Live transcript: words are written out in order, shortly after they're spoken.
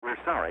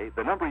sorry,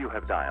 the number you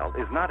have dialed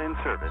is not in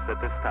service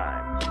at this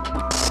time.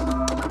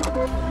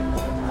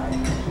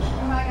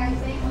 Bye, guys.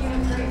 Thank you.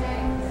 Have a great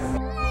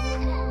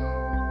day.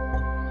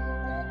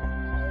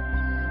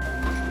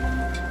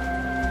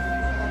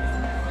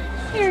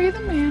 Hey, are you the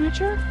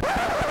manager?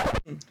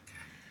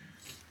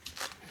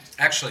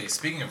 Actually,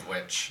 speaking of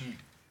which,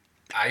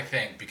 I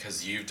think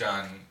because you've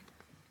done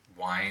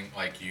wine,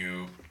 like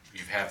you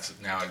have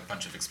now a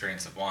bunch of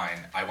experience of wine,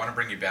 I want to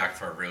bring you back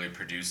for a really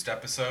produced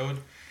episode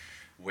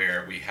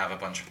where we have a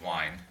bunch of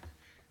wine,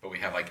 but we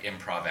have like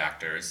improv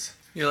actors.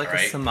 You're like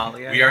a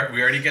sommelier.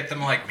 We already get them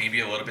like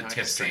maybe a little bit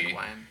tipsy,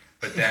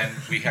 but then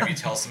we have you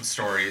tell some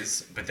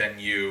stories, but then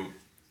you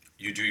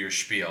do your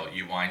spiel,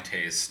 you wine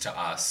taste to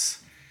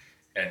us,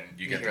 and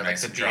you get them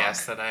nice and drunk.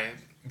 BS that I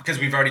because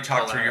we've already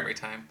talked through every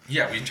time.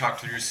 Yeah, we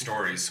talked through your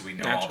stories, so we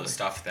know all the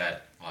stuff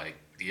that like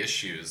the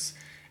issues,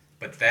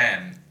 but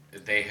then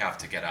they have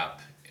to get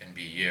up and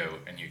be you,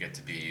 and you get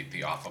to be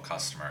the awful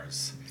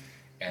customers,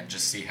 and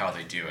just see how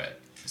they do it,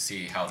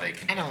 see how they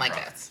can. I don't like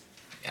it.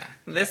 Yeah.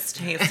 This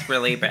tastes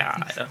really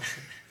bad.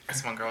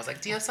 This one girl was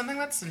like, "Do you have something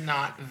that's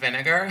not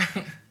vinegar?"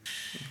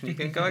 You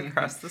can go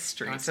across the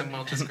street. Want some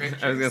Welch's grape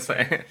juice? I was gonna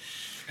say.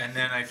 And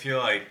then I feel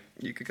like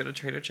you could go to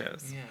Trader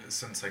Joe's. Yeah.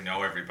 Since I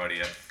know everybody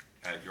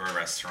at your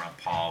restaurant,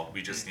 Paul,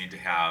 we just need to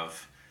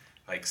have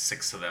like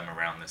 6 of them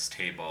around this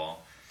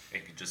table.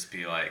 It could just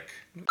be like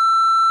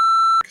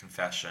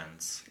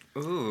confessions.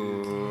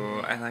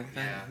 Ooh, I like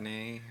that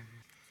name.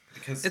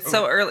 Because it's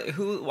so early.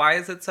 Why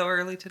is it so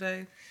early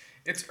today?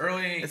 It's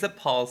early. Is it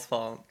Paul's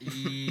fault?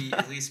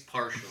 At least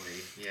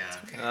partially, yeah.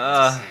 Okay.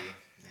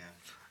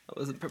 I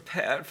wasn't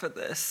prepared for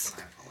this.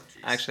 My apologies.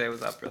 Actually, I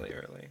was up really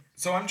early.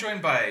 So I'm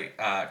joined by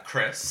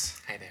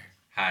Chris. Hi there.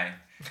 Hi.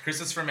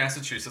 Chris is from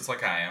Massachusetts,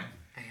 like I am.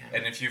 I am.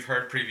 And if you've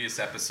heard previous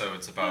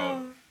episodes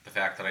about the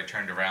fact that I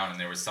turned around and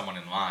there was someone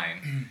in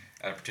line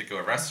at a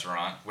particular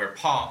restaurant where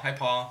Paul, hi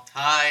Paul.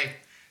 Hi.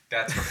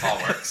 That's where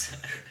Paul works.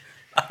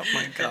 Oh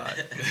my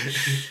god.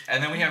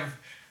 And then we have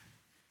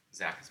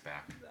Zach is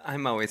back.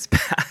 I'm always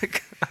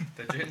back.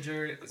 The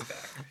ginger is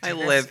back. I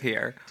live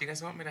here. Do you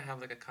guys want me to have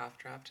like a cough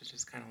drop to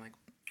just kind of like?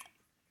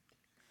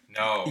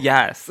 No.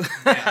 Yes.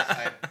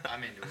 Yeah,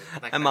 I'm into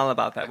it. I'm all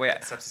about that. Wait,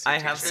 I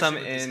have substitution. some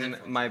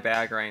in my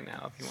bag right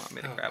now if you want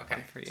me to grab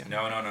one for you.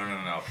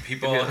 No.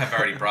 People have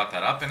already brought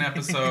that up in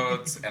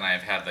episodes, and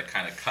I've had to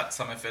kind of cut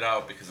some of it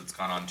out because it's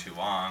gone on too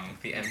long.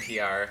 The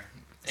NPR.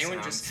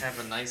 Anyone just have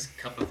a nice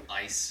cup of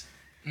ice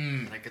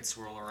that I could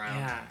swirl around?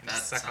 Yeah, that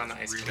suck on the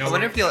ice really cream. I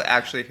wonder if you'll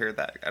actually hear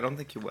that. I don't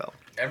think you will.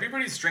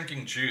 Everybody's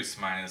drinking juice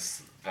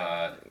minus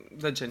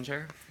the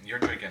ginger. You're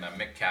drinking a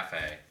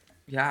McCafe.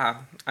 Yeah,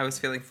 I was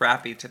feeling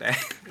frappy today.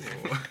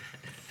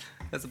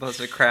 As opposed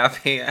to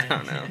crappy. I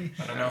don't know.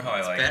 I don't know how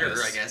I like better,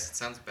 this. I guess. It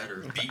sounds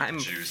better. Beet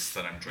juice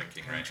that I'm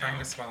drinking right now. I'm trying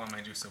to swallow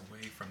my juice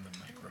away from the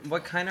microphone.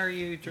 What kind are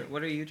you?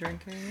 What are you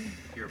drinking?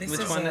 This Which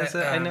is one is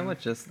it? I know what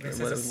just. this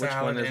Which is a one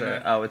salad is in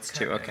it? a Oh, it's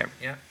 2. cup. Okay.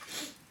 Yeah.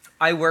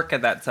 I work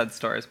at that said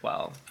store as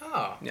well.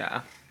 Oh.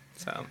 Yeah.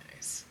 So.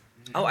 Nice.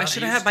 Oh, I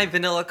should have had my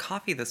vanilla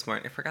coffee this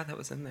morning. I forgot that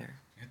was in there.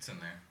 It's in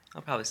there.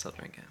 I'll probably still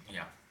drink it.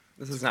 Yeah.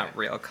 This is not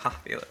real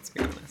coffee. Let's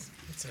be honest.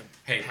 It's a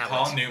Hey, palate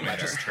Paul Newman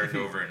letter. just turned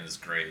over in his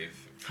grave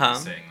for Huh?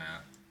 saying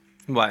that.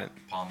 What?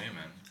 Paul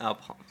Newman. Oh,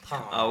 Paul.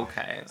 Paul.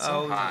 Okay.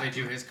 So hot. Did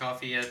they do his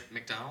coffee at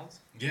McDonald's?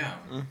 Yeah.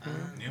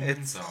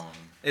 Newman's own.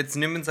 It's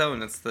Newman's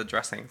Own. It's the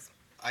dressings.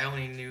 I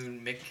only knew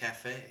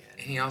McCafe.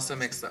 He also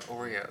makes the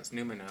Oreos,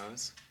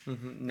 Numinos.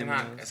 Mm-hmm. They're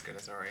not as good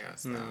as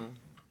Oreos, though. No.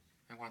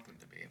 I want them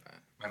to be, but.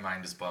 My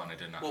mind is blown. I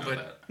did not Well, know but-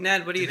 that.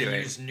 Ned, what are you Do they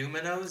doing? use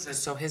Numinos? at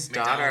So his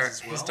McDonald's daughter,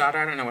 as well?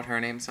 I don't know what her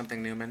name,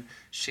 something Newman.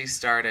 She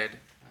started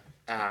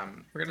We're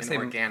gonna an say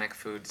organic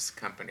foods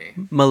company.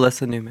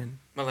 Melissa Newman.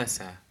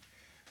 Melissa.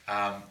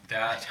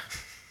 That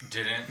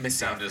didn't Miss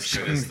sound out as for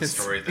good sure. as the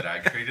story that I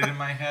created in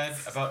my head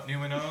about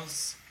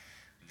Numinos.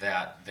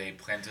 That they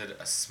planted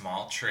a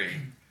small tree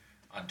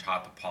on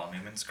top of Paul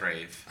Newman's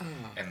grave,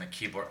 and the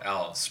keyboard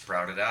elves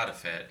sprouted out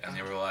of it, and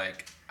they were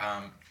like,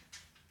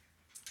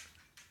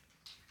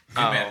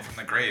 Newman from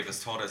the grave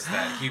has told us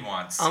that he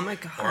wants Oh my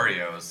God.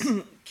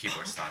 Oreos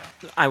keyboard style.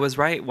 I was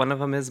right. One of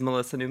them is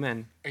Melissa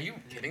Newman. Are you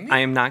kidding me? I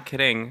am not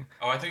kidding.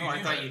 Oh, I think Oh, you I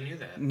knew thought that. you knew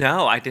that.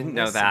 No, I didn't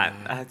know that.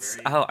 Melissa. That's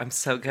Very I'm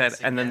so good.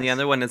 basic And then the guess.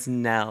 other one is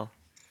Nell.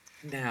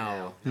 No.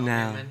 Nell.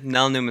 Newman?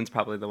 Nell Newman's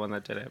probably the one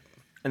that did it.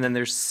 And then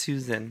there's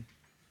Susan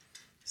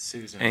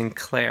Susan. and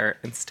Claire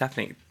and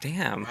Stephanie.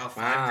 Damn. Wow, 5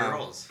 Wow.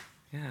 girls.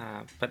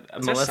 Yeah, but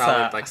Those are Melissa.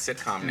 solid, like,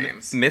 sitcom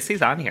names.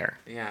 Missy's on here.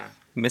 Yeah.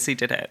 Missy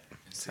did it.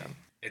 So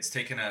it's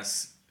taken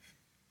us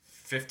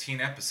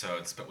 15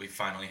 episodes, but we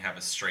finally have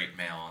a straight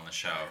male on the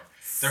show.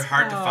 They're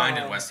hard to find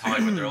in West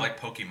Hollywood. They're like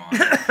Pokemon.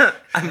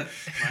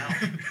 Wow.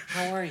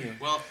 How are you?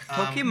 Well,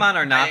 Pokemon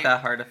are not I-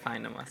 that hard to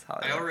find in West I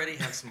Hollywood. already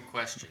have some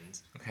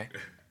questions. Okay.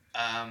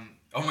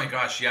 Oh my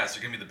gosh, yes,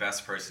 you're gonna be the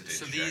best person to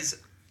So interject. these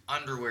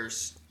underwear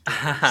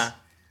stores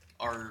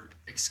are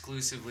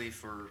exclusively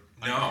for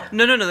No.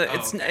 underwear? No. Oh,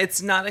 okay.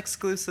 It's not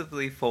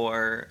exclusively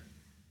for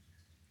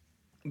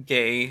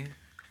gay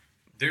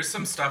There's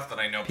some stuff that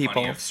I know People.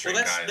 plenty of straight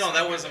Well, guys.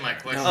 that wasn't my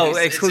question. Oh, It's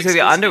exclusively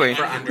underwear.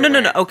 for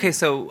No. Okay,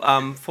 so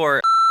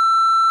for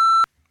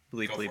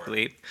bleep Go bleep for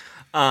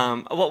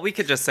bleep. Well, we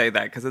could just say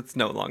that because it's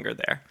no longer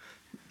there.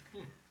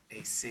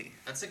 AC.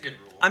 That's a good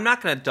rule. I'm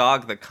not gonna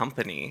dog the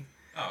company.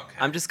 Oh, okay.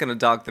 I'm just gonna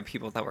dog the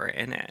people that were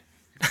in it.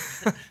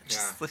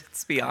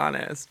 Let's be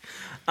honest.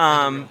 They're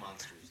real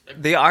monsters.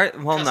 They are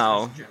well, Customers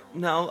no, in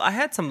general. no. I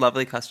had some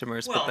lovely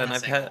customers, Well, but then I'm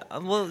I've not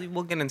had. saying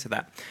We'll get into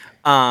that.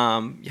 Yeah,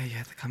 you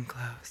have to come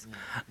close.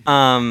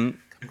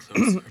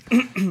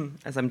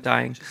 As I'm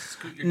dying.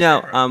 Scoot your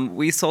No, chair up.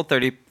 we sold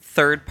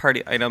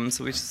third-party items.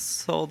 We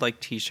sold like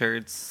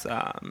T-shirts,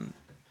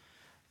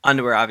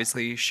 underwear,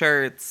 obviously,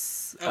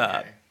 shirts,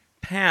 Okay.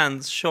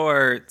 pants,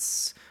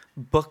 shorts,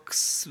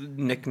 books,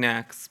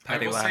 knickknacks, I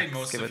will say paddywhacks.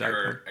 most give of it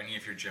a- any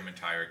of your gym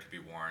attire could be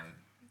worn,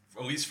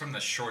 at least from the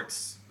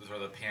shorts or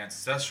the pants,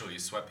 especially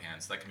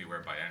sweatpants. That can be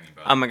worn by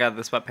anybody. Oh my god,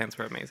 the sweatpants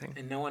were amazing.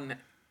 And no one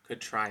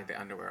could try the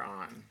underwear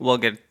on. We'll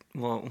get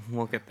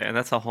there.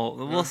 That's a whole.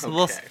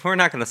 Okay. We're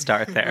not gonna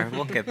start there.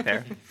 We'll get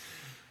there.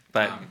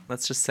 But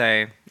let's just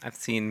say I've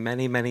seen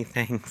many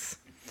things.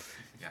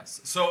 Yes.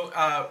 So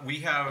we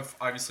have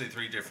obviously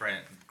 3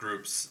 different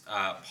groups.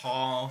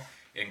 Paul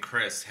and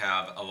Chris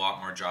have a lot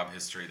more job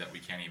history that we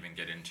can't even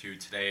get into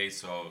today.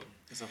 So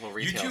There's a whole you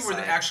retail two were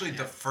side. actually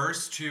the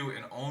first 2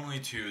 and only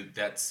 2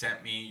 that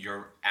sent me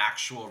your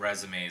actual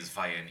resumes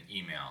via an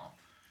email.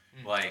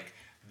 Like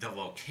the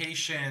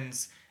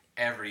locations,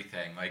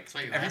 everything. Like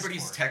what you asked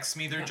everybody's for. texted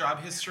me their job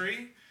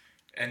history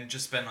and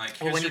just been like,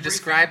 Well, here's when you your briefing.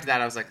 described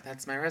that, I was like,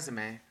 "That's my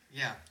resume."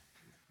 Yeah.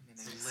 And I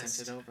It's a just list.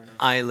 sent it over.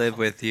 I live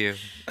with you,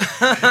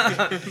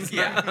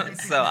 Yeah.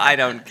 so I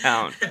don't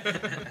count.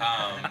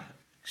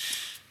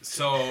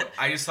 So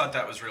I just thought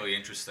that was really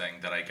interesting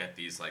that I get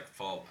these like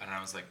full, and I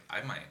was like,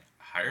 I might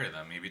hire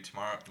them maybe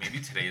tomorrow. Maybe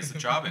today is a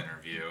job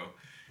interview.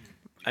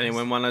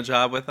 Anyone want a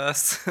job with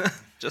us?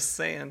 Just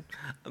saying.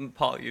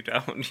 Paul, you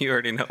don't. You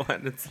already know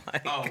what it's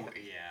like. Oh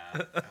yeah. Oh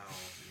yeah.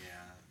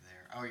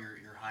 There. Oh,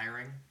 you're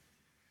hiring.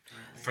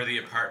 currently? For the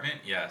apartment,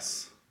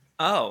 yes.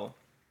 Oh,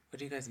 What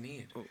do you guys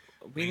need?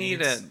 we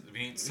need a. We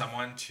need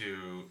someone to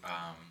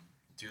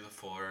do the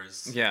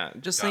floors. Yeah,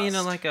 just so you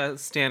know, dust. like a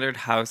standard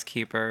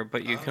housekeeper,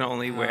 but you can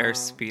only wear Oh.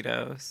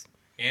 Speedos.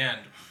 And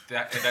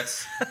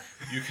that's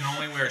you can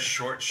only wear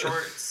short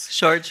shorts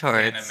Short and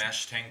shorts. a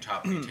mesh tank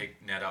top. And you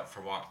take Ned out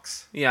for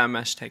walks. Yeah, a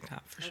mesh tank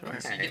top for sure. Okay,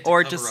 so you get to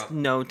Or cover just up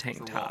no for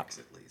tank top. walks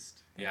at least.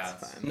 Yeah.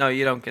 No,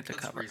 you don't get to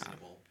That's cover up.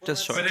 reasonable.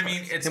 Just short But I mean,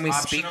 shorts. it's Can we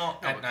speak? optional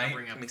No, at night.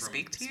 covering up Can we from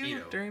speak to you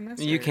Speedo. during this?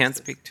 You or can't is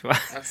this- speak to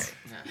us. Okay.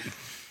 Yeah.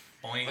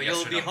 Only Well, yes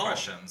you'll or be no home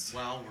questions.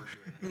 while we're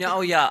doing it.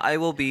 No, yeah, I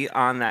will be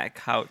on that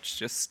couch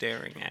just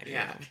staring at you.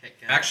 Yeah. Okay,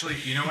 got it. Actually,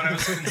 you know what I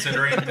was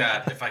considering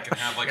that if I can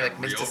have like You're a like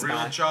Mr. real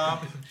Spy.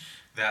 job,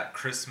 that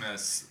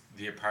Christmas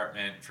the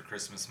apartment for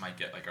Christmas might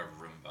get like a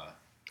Roomba.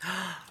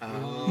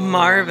 Oh.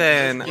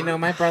 Marvin. You know,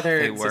 my brother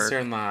They and work.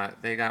 sister-in-law,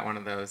 they got one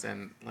of those,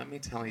 and let me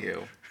tell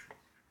you,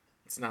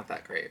 it's not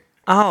that great.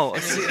 Oh,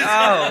 see,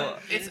 oh.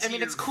 It's, I mean,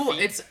 Into it's your cool.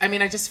 feet? It's, I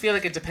mean, I just feel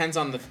like it depends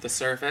on the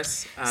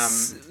surface,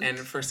 and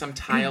for some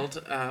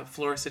tiled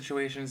floor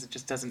situations, it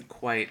just doesn't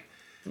quite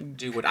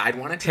do what I'd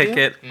want it to Pick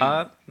do. it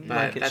up But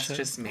like it that's should.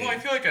 just me. Well, I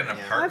feel like an I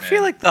apartment.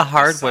 feel like the this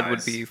hardwood would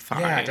size. be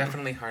fine. Yeah,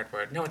 definitely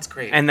hardwood. No, it's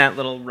great. And that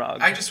little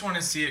rug. I just want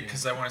to see it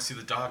because I want to see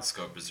the dogs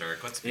go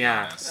berserk. Let's be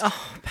Yeah. honest.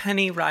 Oh,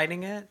 Penny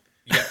riding it?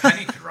 Yeah,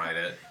 Penny could ride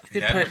it.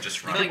 you Ned could would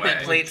just you run could away.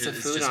 put plates of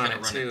It's food just on gonna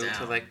it run too, it to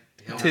down. like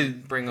To-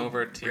 bring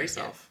over to Break it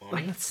yourself. Oh, for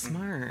me. that's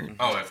smart.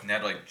 Oh, if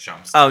Ned like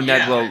jumps. Oh, the- Ned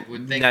Yeah, will. I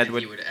would think Ned that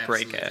would he would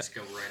break absolutely it. just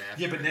go right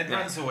after. Yeah, but Ned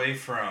runs away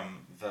from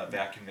the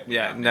vacuum that we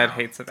Yeah, have Ned now.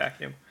 hates a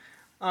vacuum.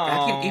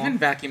 Vacuum, Oh. even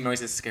vacuum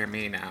noises scare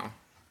me now.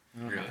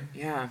 Really?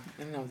 Yeah,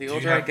 I don't know. The Do you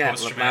older I have get,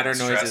 post-traumatic louder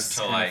stress noises to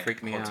kind of like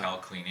freak me hotel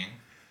out. cleaning?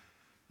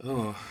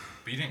 Ooh,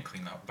 But you didn't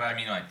clean up. But I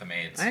mean, like the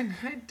maids. I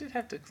did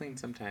have to clean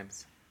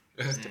sometimes,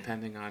 just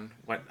depending on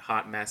what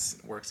hot mess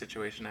work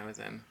situation I was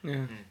in.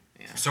 Yeah.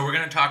 So we're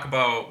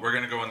gonna we're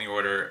gonna go in the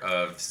order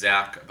of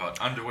Zach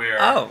about underwear.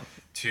 Oh.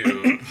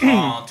 To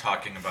Paul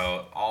talking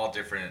about all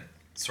different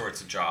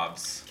sorts of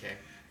jobs. Okay.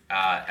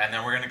 And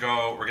then we're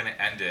gonna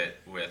end it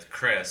with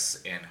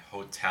Chris in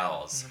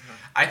hotels. Mm-hmm.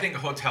 I think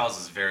hotels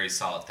is a very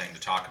solid thing to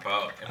talk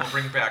about, and we'll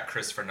bring back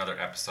Chris for another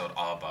episode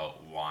all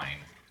about wine.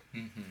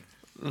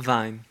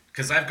 Vine.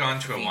 Because I've gone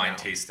to a wine Vino.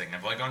 tasting.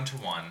 I've only gone to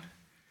one,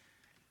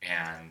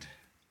 and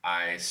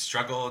I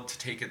struggled to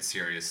take it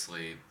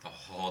seriously the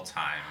whole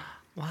time.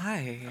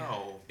 Why?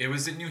 Oh. It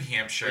was in New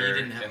Hampshire, Well, you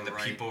didn't have and the the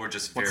right- people were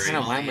just What very. kind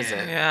of wine was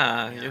yeah. it?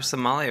 Yeah, Yeah. your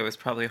Somalia was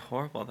probably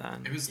horrible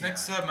then. It was Yeah,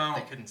 next to They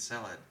Mount couldn't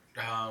sell it.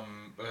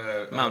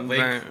 Mount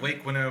Ver-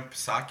 Lake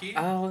Winnipesaukee.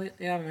 Oh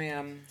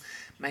yeah,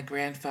 my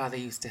grandfather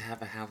used to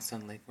have a house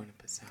on Lake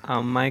Winnipesaukee.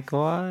 Oh my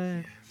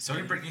god. So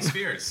did Britney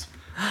Spears.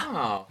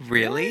 Ah. Oh,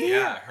 Really?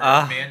 Yeah, her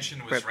Ah, mansion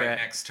was Brit right Brit.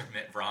 next to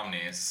Mitt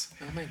Romney's.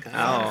 oh my god.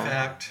 Oh. In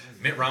fact,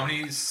 Mitt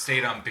Romney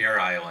stayed on Bear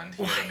Island.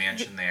 He had a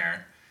mansion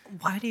there.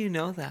 Why do you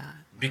know that?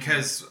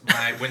 Because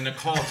when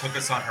Nicole took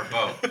us on her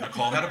boat,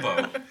 Nicole had a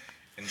boat,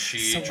 And she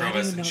So drove why do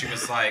us, you and know she that?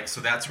 was like, so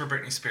that's where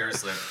Britney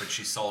Spears lived, but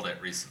she sold it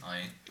recently.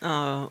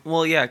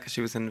 Well, yeah, because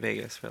she was in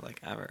Vegas for like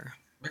ever.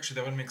 Actually,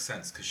 that would make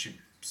sense, because she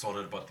sold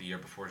it about the year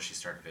before she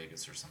started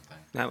Vegas or something.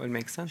 That would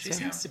make sense. She Yeah.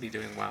 seems to be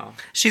doing well.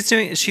 She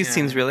Yeah.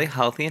 seems really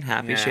healthy and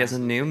happy. She Yeah. has a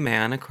new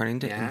man according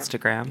to Yeah,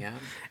 Instagram. yeah.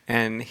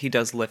 And he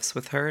does lifts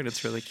with her and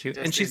it's really cute.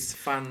 Does And these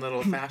fun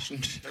little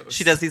fashion shows.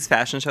 she does these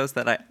fashion shows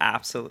that I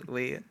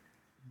absolutely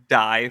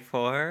die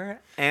for.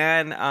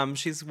 And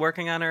she's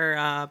working on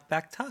her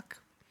back tuck.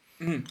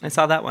 I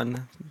saw that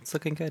one. It's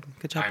looking good.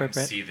 Good job, I'm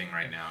Britt. seething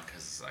right now,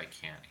 because I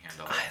can't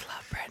handle it. I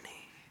love Britney.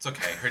 It's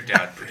okay. Her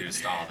dad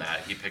produced all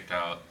that. He picked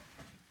out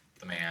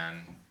the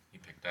man. He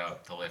picked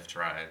out the lift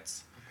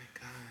rides. Oh my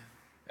god.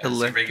 The As he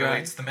lift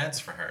regulates the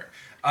meds for her.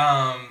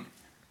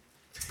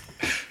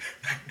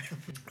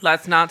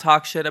 Let's not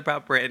talk shit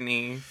about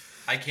Britney.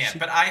 I can't,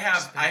 but I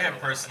have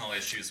personal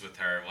issues with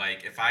her.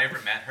 Like, if I ever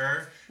met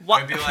her, I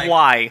What? would be like,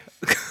 Why?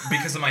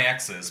 because of my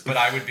exes. But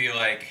I would be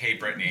like, hey,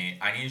 Brittany,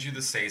 I need you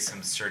to say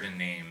some certain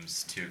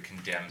names to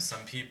condemn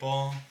some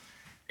people,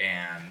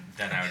 and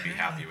then I would be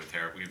happy with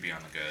her. We'd be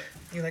on the good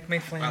You like my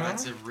flannel? Wow,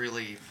 that's a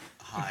really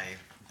high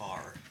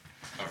bar.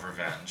 of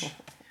revenge.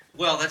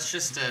 Well, that's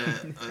just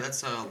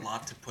that's a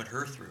lot to put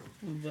her through.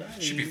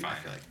 She'd be fine.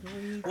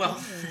 Well,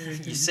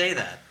 you say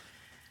that.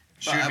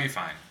 She would be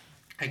fine.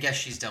 I guess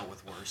she's dealt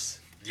with worse.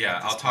 Yeah,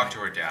 at this I'll talk point. to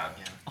her dad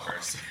Yeah.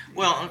 first.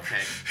 Well,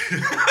 okay.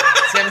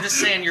 See, I'm just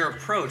saying your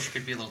approach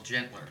could be a little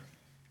gentler.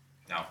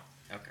 No.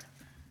 Okay.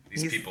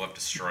 These people have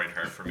destroyed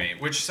her for me,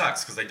 which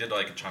sucks because I did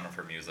like a ton of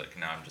her music. And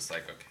now I'm just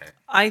like, okay.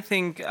 I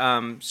think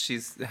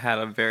she's had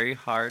a very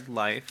hard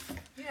life.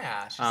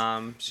 Yeah.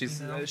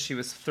 She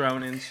was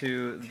thrown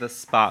into the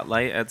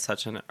spotlight at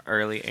such an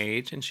early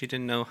age, and she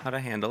didn't know how to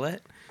handle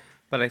it.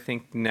 But I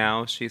think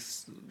now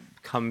she's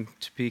become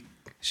a.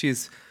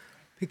 She's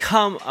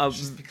become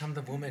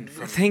the woman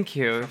from. Thank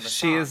you. from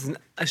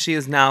the She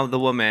is now the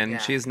woman. Yeah.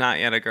 She is not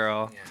yet a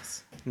girl.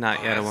 Yes. Not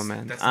Oh, yet a that's-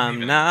 woman. that's not even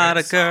I'm a not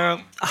good a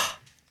girl.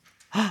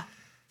 song.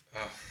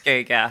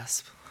 Gay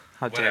gasp.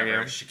 How dare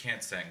Whatever. you? She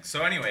can't sing.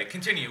 So anyway,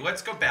 continue.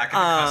 Let's go back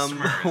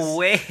into customers.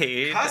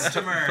 Wait.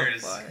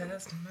 Customers.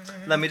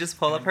 Let me just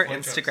pull up her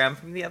Point jokes. Instagram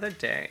from the other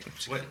day.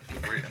 What?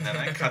 And then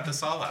I cut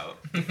this all out.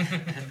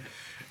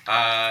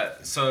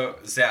 So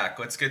Zach,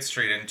 let's get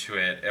straight into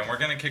it, and we're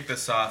gonna kick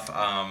this off.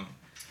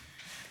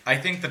 I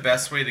think the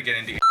best way to get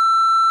into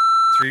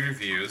 3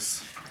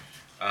 reviews,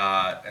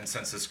 and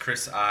since it's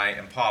Chris, I,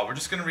 and Paul, we're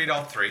just gonna read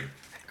all 3.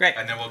 Great.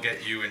 And then we'll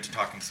get you into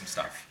talking some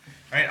stuff.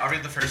 All right, I'll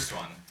read the first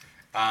one.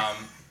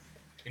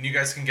 And you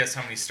guys can guess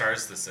how many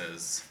stars this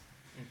is.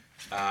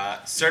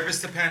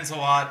 Service depends a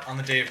lot on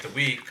the day of the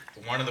week.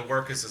 One of the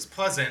workers is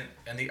pleasant,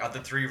 and the other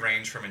 3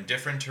 range from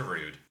indifferent to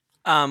rude.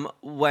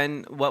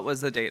 What was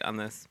the date on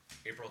this?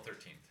 April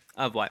 13th,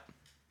 Of what?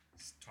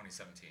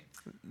 2017.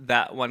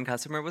 That one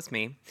customer was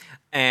me.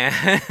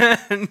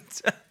 And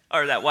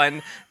or that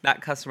one,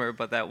 not customer,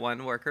 but that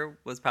one worker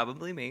was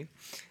probably me.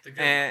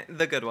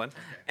 The good one.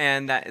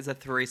 And that is a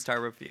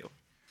 3-star review.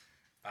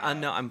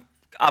 No, I'm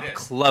up it is.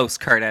 close,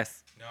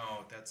 Curtis.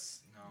 No, that's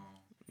no.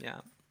 Yeah.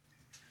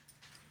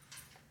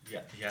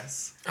 Yeah.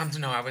 Yes.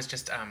 No, I was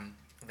just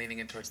leaning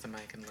in towards the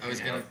mic and. I was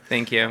gonna.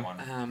 Thank you. One.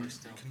 Um, You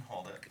can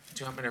hold it.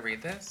 Do you want me to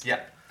read this? Yeah.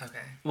 Okay.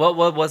 What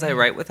was I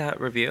right with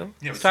that review?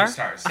 Yeah, it was Star? 2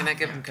 stars. Can I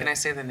give? Can I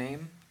say the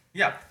name?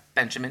 Yeah.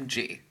 Benjamin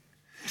G.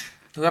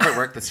 Whoever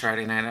worked this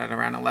Friday night at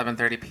around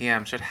 11:30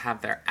 p.m. should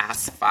have their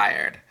ass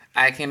fired.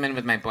 I came in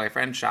with my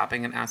boyfriend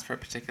shopping and asked for a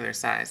particular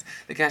size.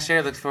 The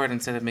cashier looked forward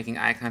instead of making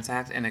eye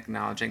contact and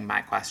acknowledging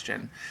my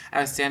question.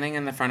 I was standing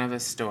in the front of the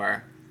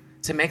store.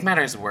 To make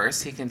matters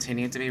worse, he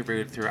continued to be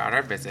rude throughout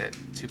our visit,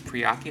 too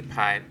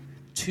preoccupied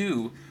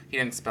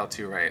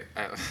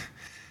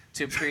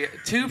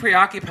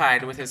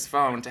with his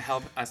phone to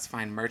help us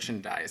find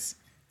merchandise.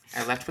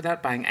 I left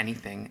without buying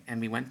anything,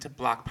 and we went to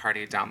Block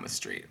Party down the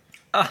street.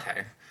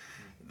 Okay.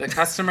 The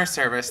customer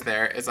service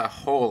there is a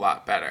whole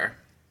lot better.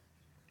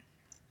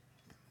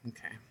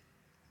 Okay.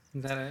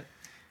 Is that it?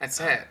 That's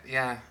it,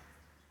 yeah.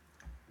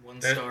 1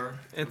 There- star.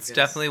 It's Okay.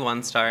 definitely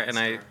 1 star, and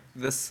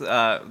One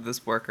star.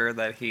 this worker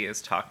that he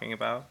is talking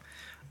about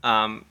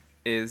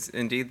is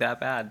indeed that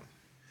bad.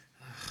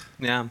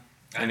 Yeah.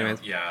 I know.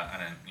 Anyways, Yeah. I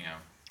don't. You know.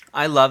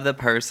 I love the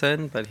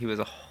person, but he was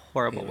a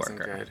horrible He wasn't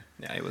worker. good.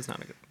 Yeah, he was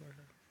not a good worker.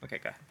 Okay,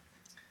 go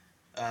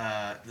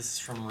ahead. This is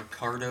from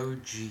Ricardo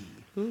G.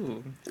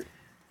 Ooh.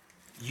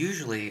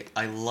 Usually,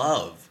 I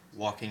love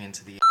walking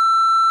into the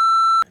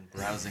and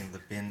browsing the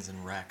bins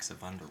and racks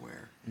of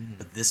underwear.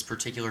 But this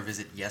particular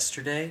visit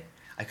yesterday,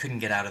 I couldn't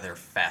get out of there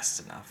fast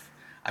enough.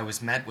 I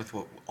was met with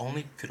what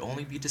could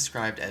only be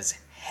described as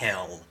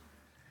hell.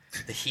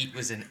 The heat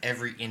was in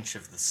every inch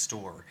of the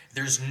store.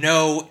 There's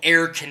no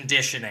air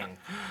conditioning.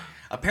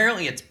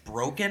 Apparently it's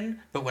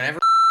broken, but whenever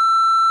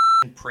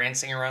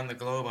prancing around the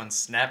globe on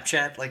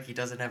Snapchat like he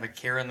doesn't have a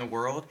care in the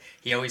world,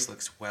 he always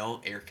looks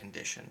well air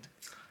conditioned.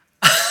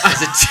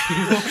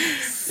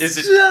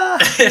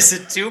 Is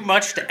it too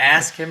much to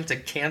ask him to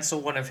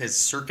cancel one of his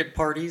circuit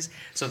parties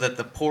so that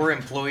the poor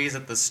employees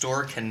at the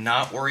store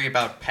cannot worry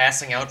about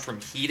passing out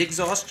from heat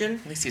exhaustion?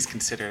 At least he's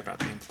considerate about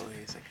the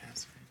employees, I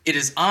guess. It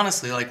is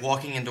honestly like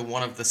walking into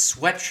one of the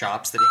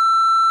sweatshops that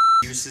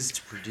uses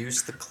to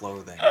produce the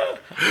clothing.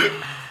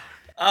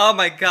 Oh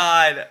my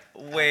God!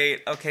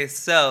 Wait. Okay,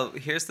 so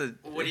here's the.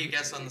 What do you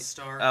guess on the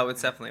star? Oh,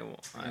 it's definitely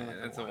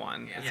it's a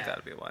 1. Yeah. It's got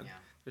to be a 1. Yeah.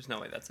 There's no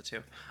way that's a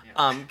 2.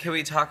 Yeah. Can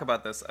we talk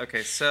about this?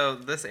 Okay, so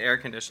this air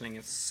conditioning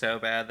is so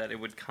bad that it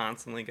would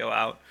constantly go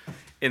out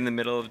in the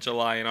middle of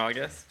July and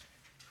August,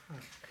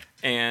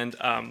 and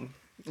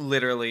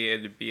literally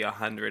it'd be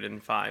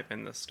 105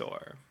 in the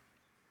store,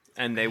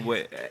 and they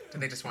would.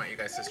 They just want you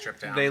guys to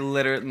strip down.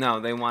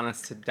 They want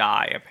us to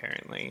die.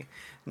 Apparently,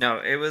 no.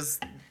 It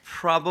was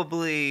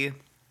probably.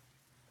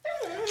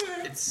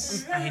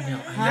 I know.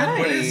 Hi.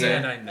 What is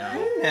it? I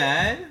know.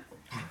 Ned,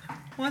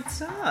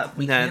 what's up?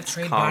 We can't Ned's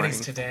trade calling.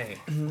 bodies today.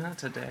 Not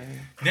today.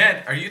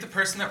 Ned, are you the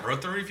person that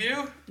wrote the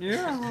review?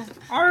 Yeah.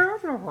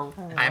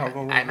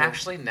 I'm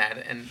actually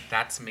Ned, and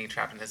that's me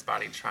trapped in his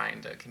body trying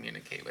to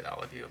communicate with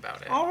all of you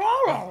about it.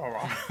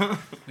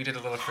 We did a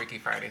little Freaky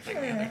Friday thing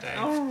the other day.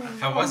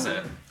 How was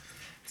it?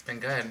 It's been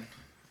good.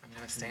 I'm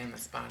gonna stay in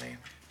this body.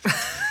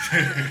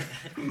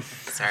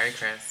 Sorry,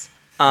 Chris.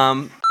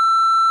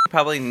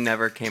 Probably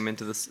never came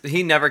into this.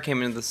 He never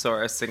came into the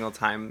store a single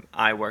time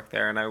I worked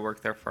there, and I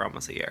worked there for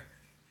almost a year.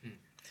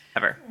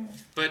 Ever.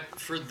 But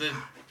for them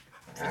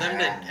to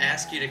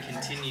ask you to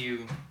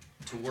continue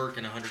to work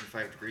in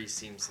 105 degrees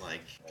seems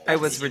like It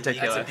was That's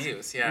ridiculous.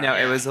 abuse, yeah. No,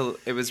 Yeah. it was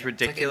It's like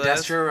ridiculous.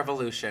 Industrial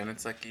Revolution.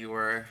 It's like you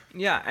were...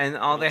 Yeah, and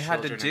all they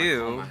had to children in a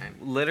coal do mine.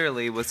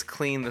 literally was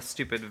clean the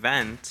stupid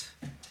vent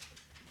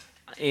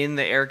in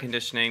the air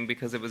conditioning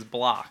because it was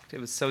blocked. It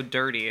was so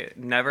dirty, it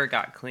never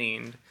got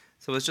cleaned.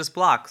 So it was just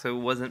blocked, so it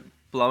wasn't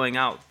blowing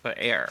out the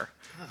air.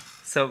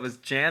 So it was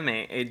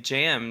jamming. It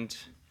jammed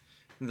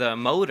the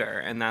motor,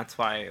 and that's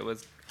why it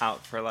was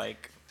out for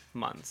like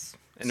months.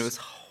 And it was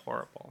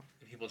horrible.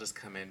 People just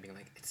come in being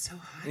like, it's so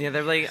hot. Yeah,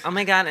 they're like, oh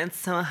my God, it's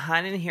so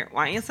hot in here.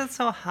 Why is it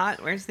so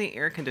hot? Where's the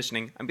air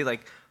conditioning? I'd be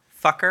like,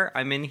 fucker,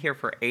 I'm in here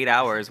for 8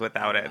 hours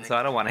without it, so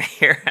I don't want to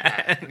hear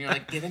Yeah. it. And you're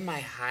like, given my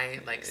high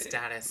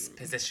status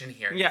position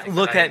here, you Yeah, think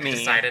look that at I me.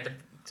 decided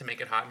to make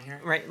it hot in here?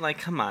 Right, like,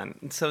 come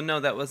on. So, no,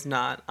 that was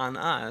not on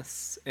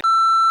us. It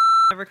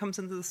never comes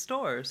into the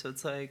store, so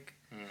it's like,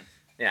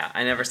 yeah,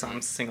 I never saw him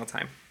a single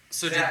time.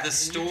 So did the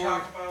store? Can you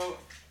talk about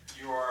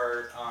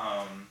your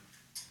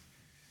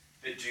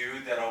the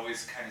dude that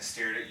always kind of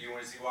stared at you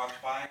as he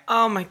walked by?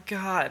 Oh my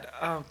God.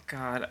 Oh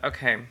God.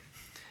 Okay.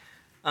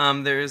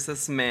 There's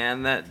this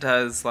man that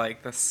does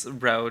like this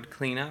road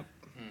cleanup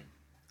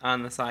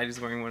on the side. He's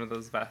wearing one of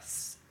those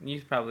vests.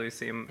 You probably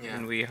see him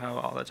in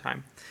WeHo all the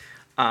time.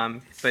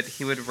 But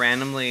he would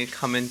randomly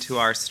come into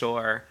our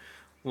store,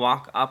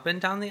 walk up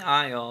and down the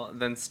aisle,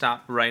 then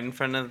stop right in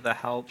front of the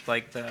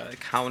the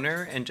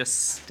counter, and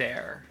just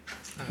stare.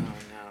 Oh, no.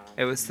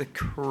 It was the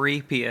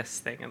creepiest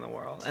thing in the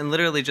world, and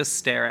literally just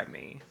stare at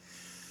me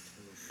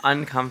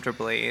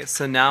uncomfortably.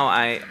 So now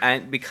I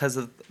because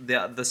of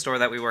the store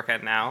that we work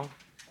at now,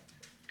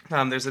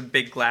 there's a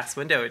big glass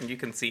window, and you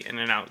can see in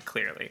and out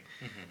clearly.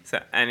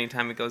 So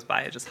anytime it goes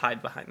by, I just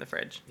hide behind the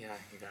fridge. Yeah,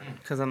 you got it.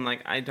 Because I'm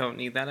like, I don't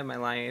need that in my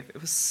life.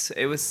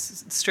 It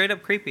was straight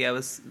up creepy. I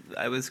was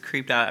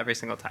creeped out every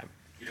single time.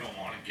 You don't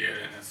want to get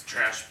in his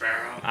trash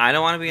barrel. I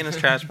don't want to be in his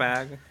trash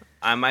bag.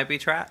 I might be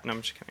trapped. No,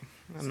 I'm just kidding.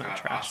 I'm not got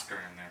trash. Oscar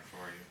in there for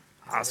you.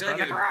 I feel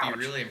like it would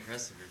be really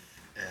impressive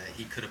if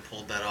he could have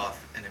pulled that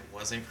off and it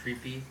wasn't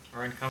creepy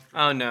or uncomfortable.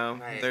 Oh no,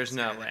 Right. there's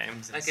no way.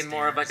 Like in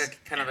more of like a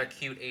kind of a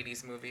cute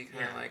 80s movie,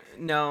 kind of like...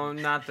 No,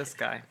 not this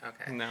guy.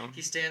 Okay. No.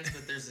 He stands,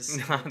 but there's a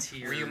single Not-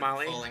 tear Were you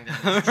Molly? falling down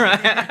his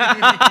Right.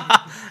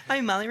 cheek.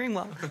 I'm Molly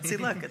Ringwald. See,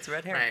 look, it's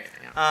red hair. Right,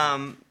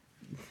 yeah.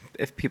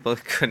 If people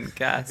couldn't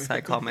guess,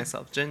 I call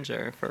myself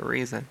Ginger for a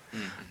reason.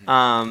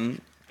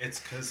 It's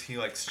because he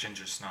likes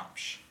ginger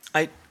snaps.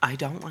 I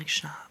don't like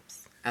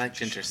schnapps. I like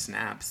ginger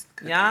snaps.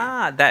 Cookie.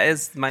 Yeah, that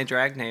is my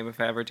drag name if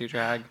I ever do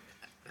drag.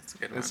 That's a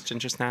good one. It's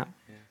Ginger Snap.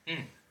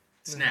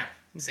 Snap.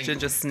 Single.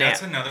 Ginger Snap.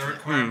 That's another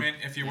requirement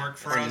if you work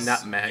for Or us.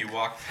 nutmeg. You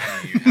walk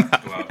Penny, you have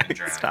to go out and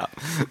drag. Stop.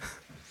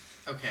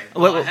 Okay.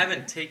 Well, Well, I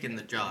haven't taken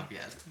the job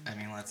yet. I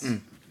mean, let's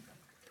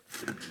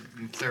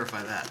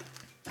clarify that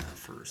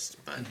first.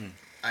 But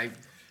I'm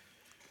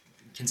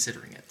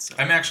considering it. So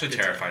I'm actually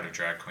terrified of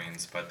drag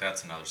queens, but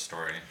that's another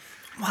story.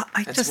 Well,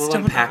 I We'll just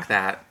don't unpack know.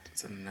 that.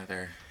 It's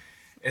another...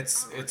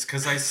 It's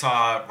because I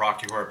saw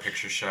Rocky Horror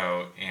Picture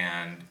Show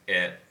and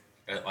it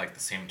at like the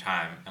same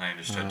time, and I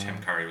understood Tim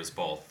Curry was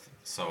both.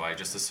 So I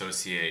just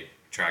associate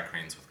drag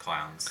queens with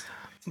clowns.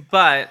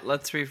 But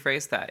let's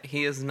rephrase that.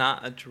 He is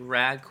not a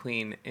drag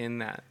queen in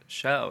that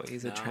show.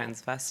 He's a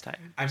transvestite.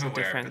 I'm There's a aware,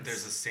 but difference.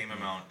 there's the same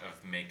amount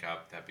of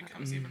makeup that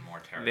becomes even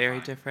more terrifying.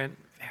 Very different.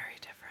 Very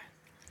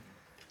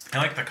different. I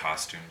like the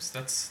costumes.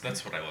 That's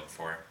what I look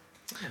for.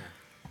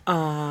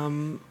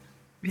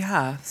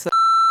 Yeah. So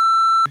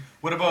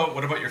What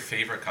about your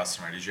favorite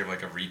customer? Did you have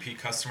like a repeat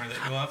customer that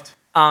you loved?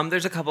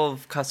 There's a couple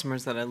of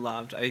customers that I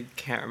loved. I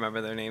can't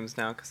remember their names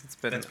now because it's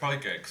been. That's probably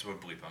good because we'll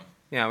bleep them.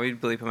 Yeah,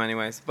 we'd bleep them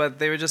anyways. But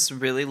they were just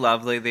really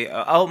lovely.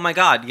 Oh my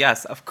God,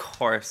 yes, of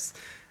course.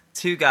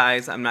 2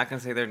 guys, I'm not going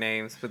to say their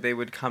names, but they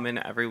would come in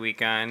every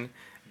weekend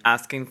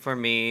asking for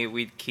me.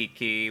 We'd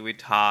kiki, we'd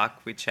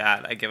talk, we'd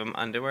chat. I give them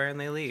underwear and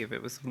they leave.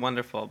 It was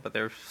wonderful, but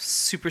they're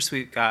super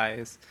sweet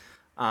guys.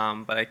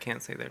 But I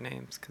can't say their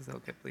names because they'll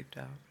get bleeped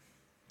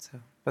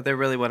out. But they're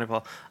really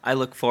wonderful. I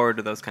look forward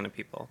to those kind of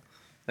people.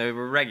 They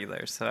were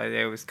regulars, so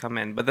they always come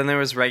in. But then there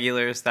was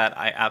regulars that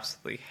I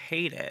absolutely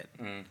hated.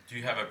 Do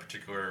you have a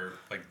particular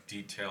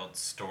detailed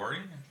story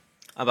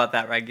About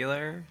that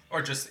regular?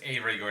 or just a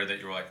regular that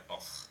you were like, oh?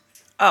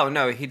 Oh,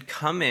 no, he'd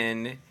come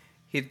in.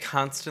 He'd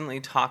constantly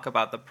talk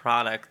about the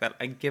product that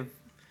I give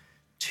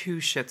 2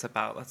 shits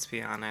about, let's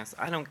be honest.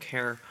 I don't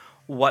care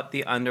what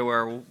the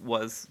underwear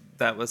was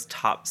that was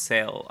top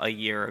sale a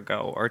year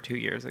ago or 2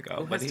 years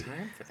ago. Who has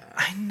time for that?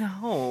 I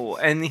know.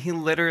 And he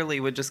literally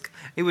would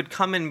he would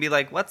come in and be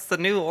like, what's the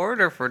new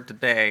order for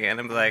today? And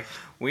I'm like,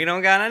 we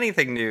don't got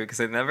anything new because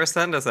they never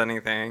send us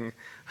anything.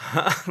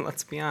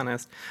 Let's be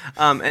honest.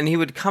 And he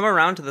would come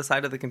around to the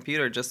side of the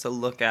computer just to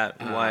look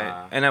at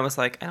what. And I was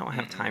like, I don't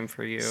have time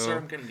for you. Sir,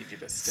 I'm going to need you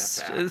to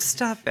step back.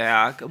 Step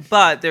back.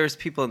 But there's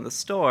people in the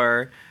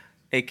store,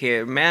 aka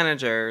a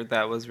manager,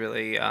 that was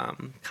really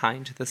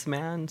kind to this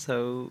man.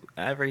 So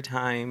every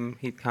time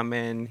he'd come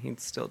in, he'd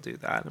still do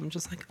that. I'm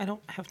just like, I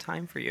don't have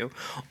time for you.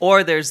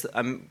 Or there's,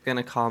 I'm going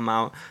to call them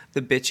out,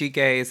 the bitchy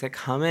gays that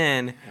come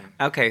in.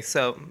 Okay,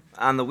 so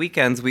on the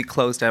weekends, we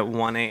closed at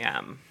 1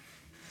 a.m.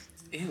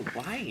 Ew,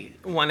 why?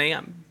 1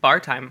 a.m. Bar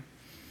time.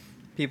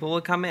 People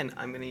would come in.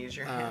 I'm going to use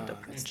your hand to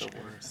That's the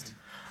worst.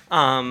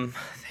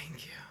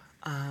 Thank you.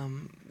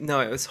 No,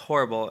 it was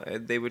horrible.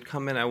 They would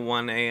come in at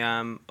 1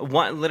 a.m.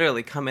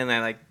 Literally come in at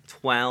like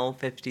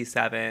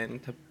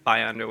 12:57 to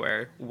buy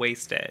underwear,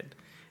 wasted.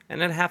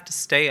 And I'd have to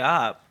stay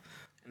up.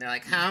 And they're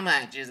like, how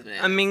much is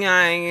it? I mean,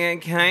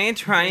 can I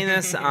try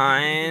this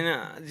on?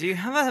 Do you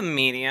have a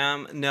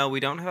medium? No, we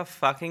don't have a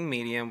fucking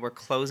medium. We're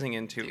closing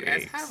in 2 Do weeks. you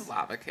guys have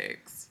lava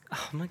cakes?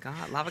 Oh my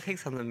God, lava cake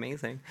sounds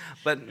amazing,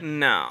 but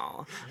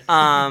no.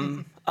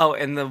 Oh,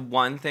 and the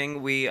one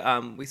thing we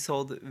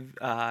sold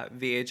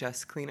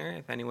VHS cleaner.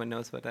 If anyone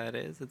knows what that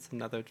is, it's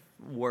another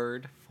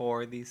word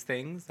for these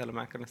things that I'm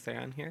not going to say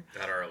on here.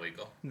 That are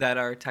illegal. That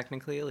are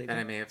technically illegal.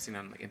 That I may have seen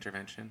on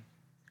Intervention.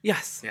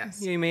 Yes.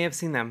 Yes. You may have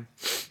seen them.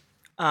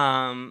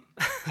 Paul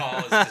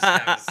is just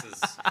having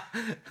this.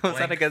 Was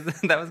that a good?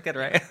 That was good,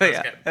 right? That was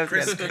Yeah. good. That was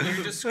Chris, good. can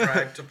you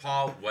describe to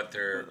Paul what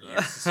their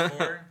use is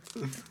for?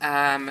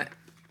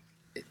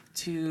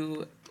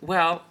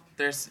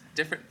 There's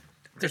different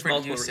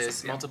multiple uses,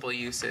 reasons, yeah. multiple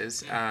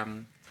uses.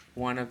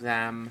 One of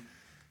them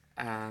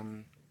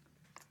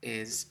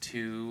is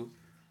to,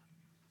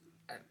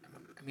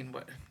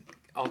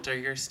 alter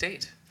your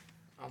state,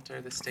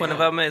 alter the state. One of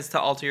them is to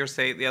alter your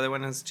state. The other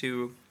one is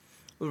to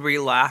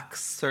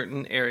relax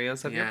certain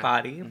areas of your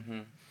body.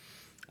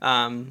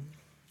 Mm-hmm.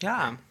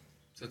 Yeah.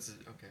 So it's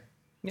okay.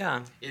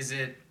 Yeah. Is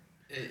the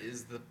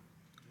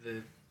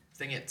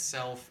thing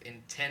itself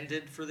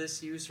intended for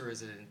this use, or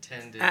is it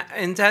intended?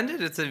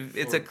 Intended.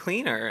 It's a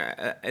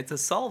cleaner. It's a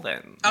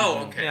solvent.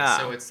 Oh, okay. Yeah.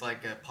 So it's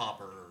like a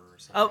popper or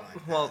something. Oh,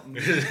 like well,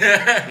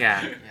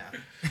 Yeah.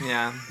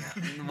 yeah.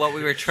 What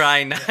we were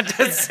trying not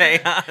to say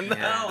on that. the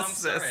Oh, I'm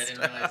sorry. I didn't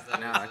system. realize that.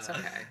 No, was it's a-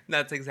 okay. That's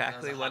that was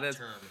exactly a what hot it is.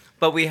 term.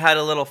 But we had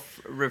a little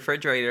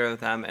refrigerator of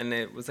them, and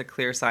it was a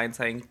clear sign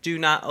saying, "Do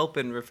not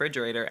open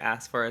refrigerator.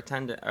 Ask for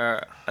attendant."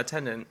 I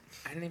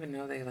didn't even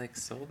know they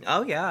sold them.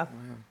 Oh yeah.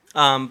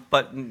 Wow.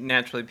 But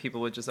naturally,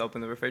 people would just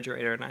open the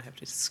refrigerator, and I'd have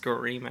to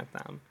scream at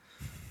them.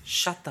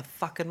 Shut the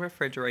fucking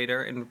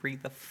refrigerator and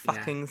read the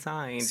fucking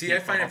sign. See, I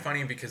find it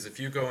funny because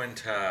if you go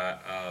into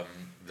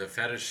the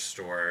fetish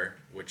store,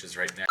 which is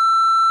right next,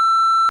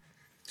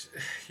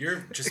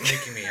 you're just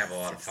making me have a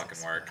lot of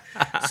fucking work.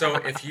 So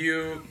if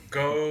you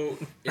go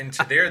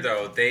into there,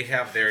 though, they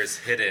have theirs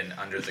hidden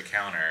under the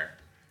counter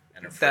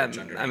and a fridge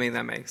underneath. I mean,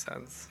 that makes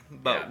sense.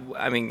 But Yeah.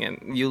 I mean,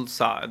 and you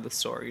saw the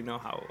store. You know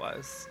how it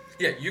was.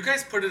 Yeah, you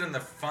guys put it in the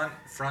front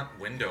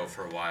window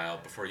for a while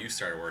before you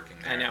started working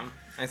there. I know.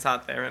 I saw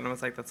it there, and I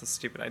was like, "That's a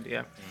stupid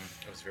idea."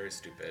 It was very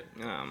stupid.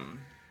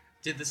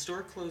 Did the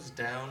store close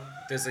down?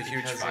 There's a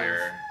huge because of-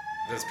 fire.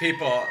 Those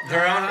people,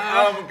 they're on.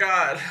 Oh my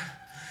god.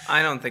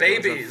 I don't think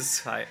It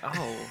Babies. was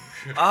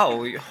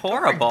oh,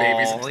 horrible.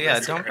 babies into Yeah,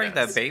 this don't bring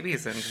podcast. the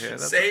babies into it.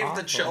 That's Save awful.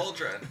 the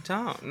children.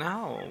 Don't.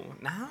 No.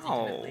 You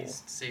can at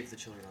least save the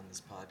children on this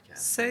podcast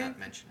Save- by not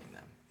mentioning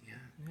them.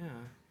 Yeah,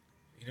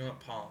 You know what,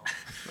 Paul?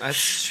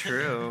 that's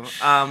true.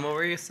 What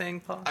were you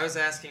saying, Paul? I was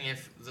asking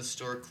if the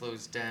store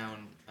closed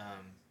down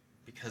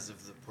because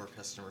of the poor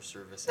customer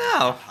service.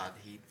 No. And hot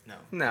heat. No.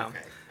 No. Okay.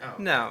 Oh.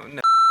 No.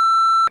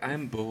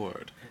 I'm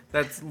bored.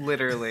 That's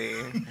literally.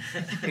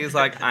 He's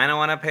like, I don't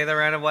want to pay the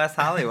rent of West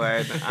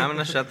Hollywood. I'm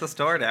gonna shut the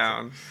store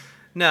down.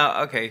 No.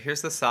 Okay.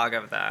 Here's the saga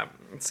of that.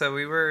 So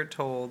we were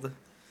told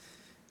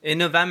in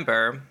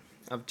November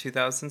of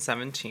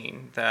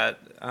 2017 that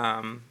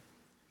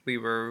we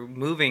were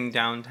moving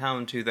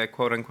downtown to the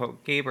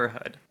quote-unquote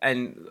neighborhood.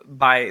 And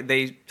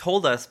they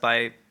told us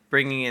by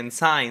bringing in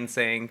signs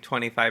saying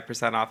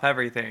 25% off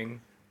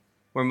everything,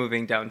 we're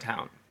moving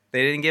downtown.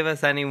 They didn't give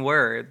us any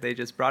word. They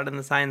just brought in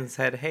the signs and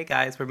said, hey,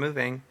 guys, we're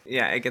moving.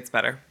 Yeah, it gets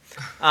better.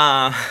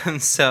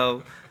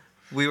 So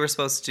we were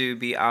supposed to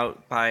be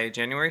out by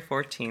January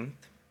 14th,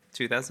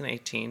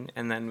 2018,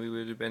 and then we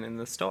would have been in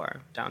the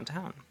store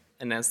downtown.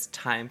 And as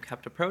time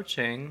kept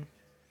approaching,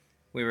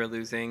 we were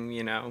losing,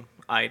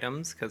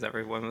 items because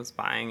everyone was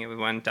buying it. We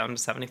went down to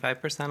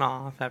 75%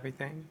 off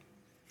everything.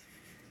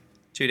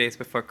 2 days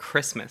before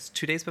Christmas,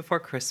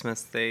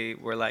 they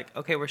were like,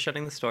 okay, we're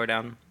shutting the store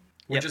down.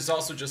 Which is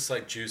also just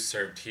like Juice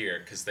Served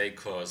here, because they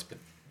closed, but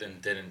then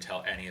didn't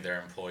tell any of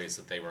their employees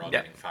that they were all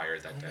getting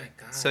fired that day.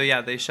 My God. So yeah,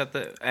 they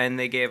and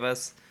they gave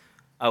us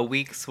a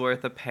week's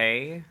worth of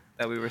pay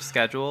that we were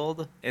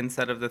scheduled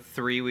instead of the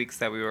 3 weeks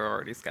that we were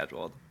already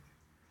scheduled.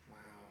 Wow.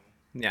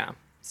 Yeah.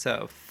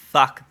 So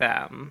fuck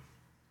them.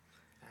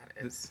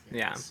 That is.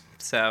 Yeah.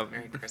 So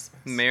Merry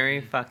Christmas.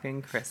 Merry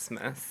fucking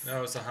Christmas. No,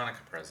 it was a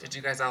Hanukkah present. Did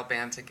you guys all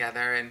band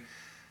together and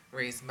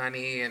raise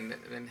money and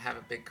have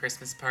a big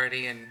Christmas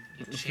party and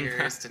you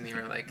cheersed and you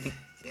were like,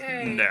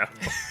 yay? No.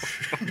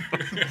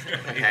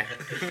 Okay.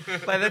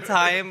 By the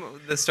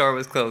time the store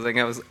was closing,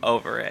 I was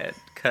over it.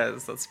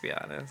 Because let's be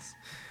honest.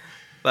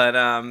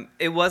 But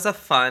it was a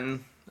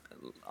fun,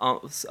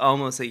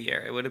 almost a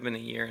year. It would have been a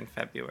year in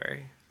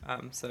February.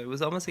 So it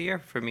was almost a year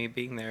for me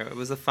being there. It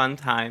was a fun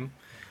time.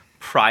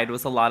 Pride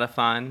was a lot of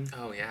fun.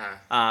 Oh,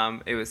 yeah.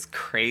 It was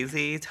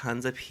crazy.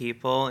 Tons of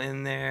people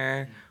in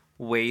there.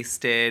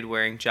 Wasted,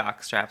 wearing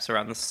jock straps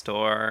around the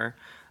store.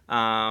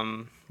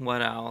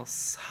 What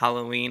else?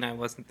 Halloween I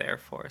wasn't there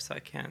for, so I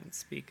can't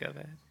speak of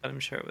it. But I'm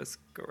sure it was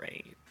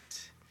great.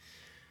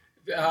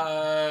 You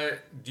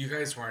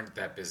guys weren't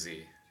that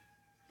busy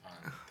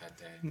on that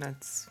day.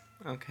 That's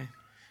okay.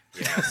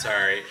 Yeah,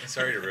 sorry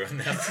to ruin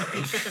that.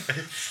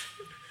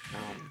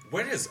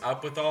 What is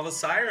up with all the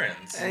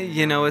sirens?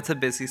 It's a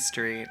busy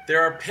street.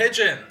 There are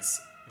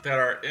pigeons that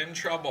are in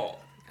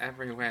trouble.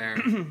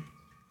 Everywhere.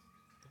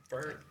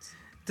 Birds.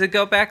 To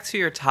go back to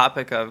your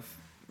topic of,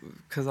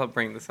 because I'll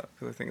bring this up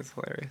because I think it's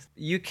hilarious.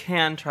 You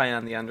can try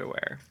on the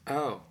underwear.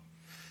 Oh.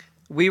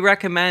 We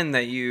recommend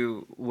that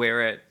you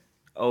wear it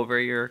over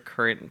your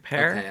current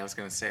pair. Okay, I was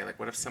going to say,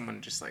 what if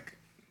someone just,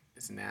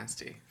 is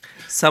nasty?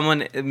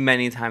 Someone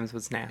many times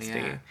was nasty.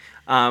 Yeah.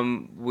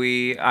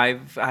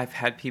 I've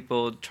had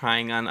people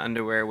trying on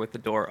underwear with the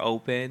door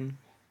open,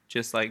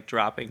 just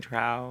dropping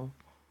trowel,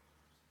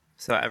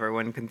 so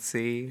everyone can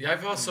see. Yeah,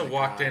 I've also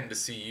walked in to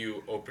see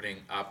you opening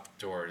up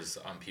doors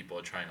on people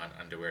trying on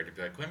underwear to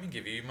be like, let me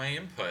give you my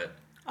input.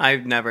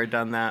 I've never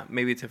done that.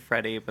 Maybe to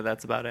Freddie, but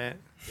that's about it.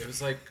 It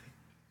was I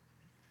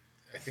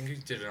think you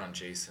did it on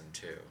Jason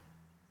too.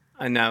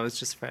 No, it was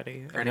just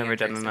Freddie. I've never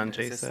done it on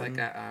Jason. Is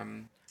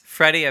this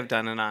Freddie I've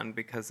done it on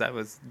because I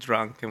was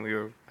drunk and we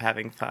were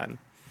having fun.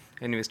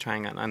 And he was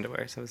trying on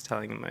underwear, so I was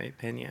telling him my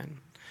opinion.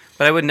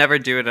 But I would never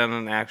do it on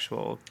an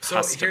actual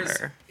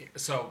customer.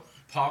 So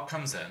Paul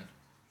comes in.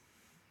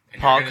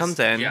 Paul comes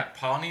in. Yeah,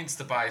 Paul needs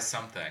to buy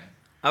something.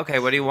 Okay,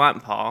 what do you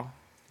want, Paul?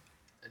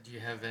 Do you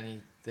have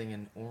anything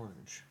in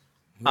orange?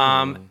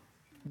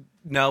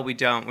 No, we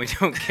don't. We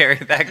don't carry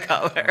that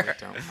color.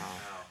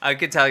 I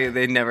could tell you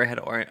they never had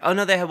orange. Oh,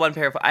 no, they had one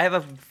pair of... I have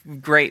a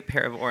great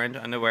pair of orange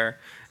underwear.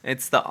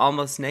 It's the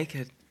Almost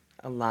Naked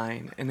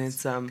line, and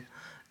it's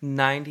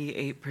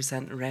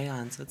 98%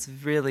 rayon, so it's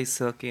really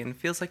silky and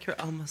feels like you're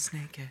almost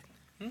naked.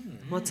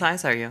 What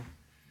size are you?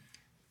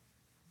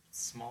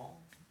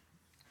 Small.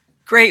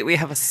 Great, we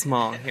have a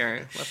small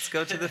here. Let's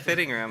go to the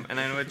fitting room, and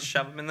I would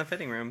shove him in the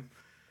fitting room.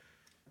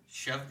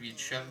 You'd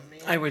shove me?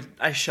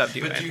 I shoved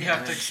you in. But do you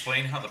have to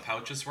explain how the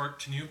pouches work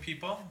to new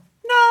people?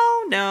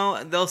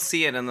 No, they'll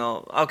see it and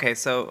they'll... Okay,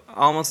 so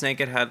Almost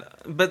Naked had...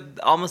 But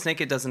Almost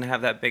Naked doesn't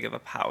have that big of a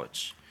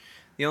pouch.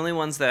 The only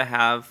ones that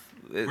have...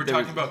 We're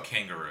talking about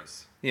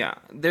kangaroos. Yeah.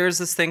 There's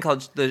this thing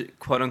called the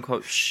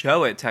quote-unquote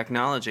Show It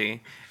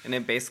technology, and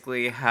it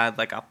basically had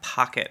a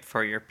pocket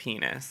for your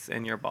penis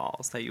and your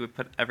balls that you would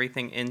put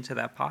everything into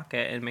that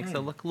pocket and it makes it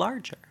look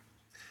larger.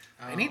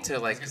 I need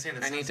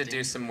to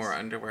do some more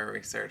underwear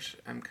research.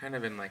 I'm kind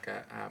of in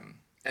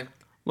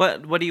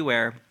What do you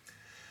wear?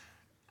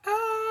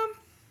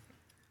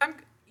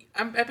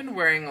 I've been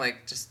wearing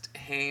just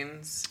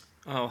Hanes.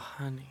 Oh,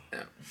 honey.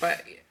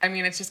 But I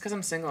mean, it's just because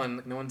I'm single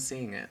and no one's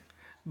seeing it.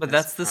 But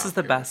this is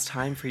the best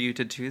time for you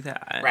to do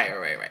that.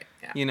 Right.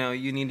 Yeah.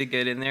 You need to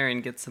get in there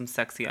and get some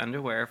sexy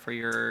underwear for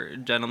your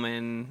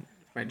gentlemen.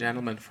 My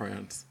gentleman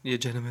friends. Your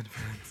gentlemen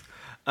friends.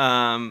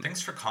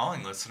 Thanks for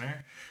calling,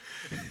 listener.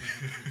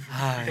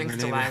 Hi, thanks,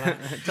 Delilah.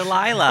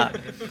 Delilah.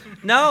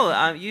 No,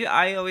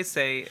 I always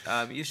say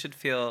you should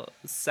feel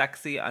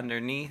sexy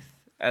underneath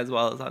as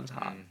well as on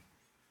top.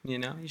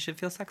 You should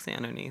feel sexy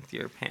underneath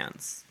your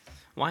pants.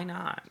 Why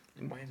not?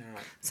 Why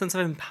not? Sense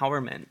of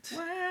empowerment.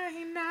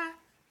 Why not?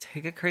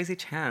 Take a crazy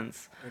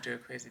chance. Or do a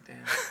crazy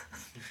dance.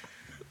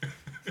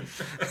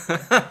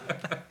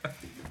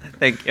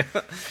 Thank you.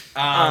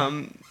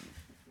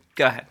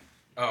 Go ahead.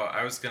 Oh,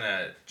 I was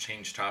gonna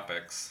change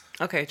topics.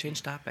 Okay,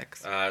 change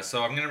topics.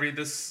 So I'm gonna read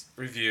this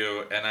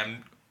review, and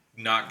I'm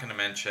not gonna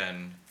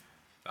mention.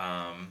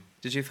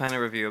 Did you find a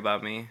review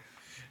about me?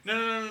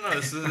 No.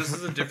 This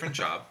is a different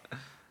job.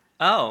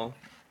 Oh.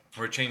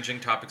 We're changing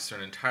topics to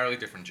an entirely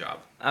different job.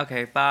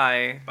 Okay,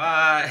 bye.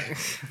 Bye.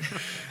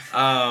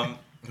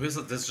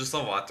 There's just a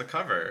lot to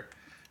cover.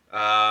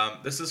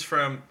 This is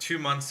from 2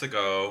 months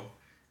ago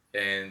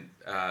in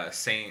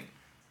St.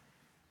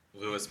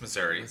 Louis,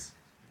 Missouri.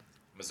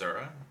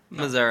 Missouri?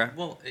 Missouri.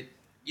 Well,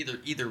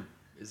 either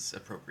is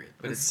appropriate,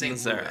 but It's it's St.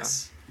 Missouri.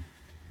 Louis.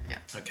 Yeah.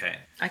 Okay.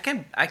 I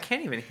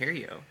can't even hear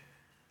you.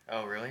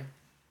 Oh, really?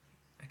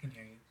 I can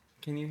hear you.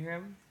 Can you hear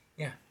him?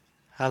 Yeah.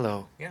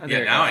 Hello. Yeah. Oh, Yeah,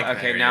 there it now goes. I can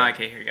Okay, hear now you. I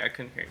can hear you. I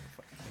couldn't hear you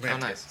before. I'm gonna Oh,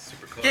 get nice.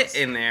 Super close. Get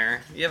in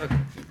there. You have a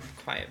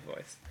quiet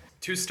voice.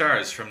 2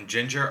 stars from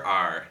Ginger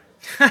R.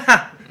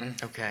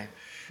 Okay.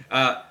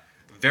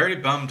 Very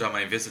bummed on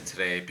my visit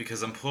today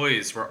because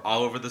employees were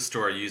all over the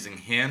store using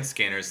hand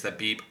scanners that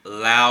beep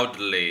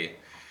loudly.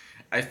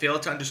 I fail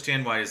to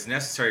understand why it is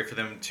necessary for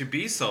them to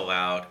be so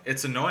loud.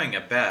 It's annoying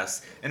at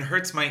best and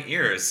hurts my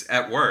ears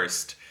at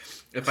worst.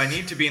 If I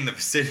need to be in the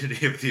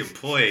vicinity of the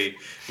employee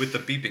with the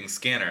beeping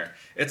scanner,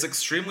 it's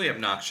extremely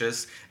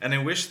obnoxious and I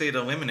wish they'd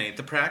eliminate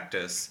the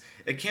practice.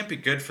 It can't be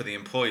good for the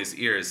employee's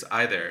ears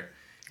either.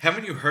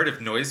 Haven't you heard of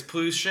noise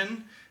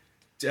pollution?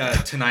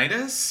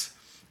 Tinnitus?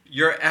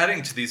 You're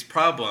adding to these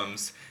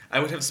problems. I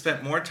would have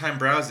spent more time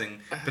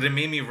browsing, but it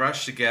made me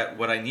rush to get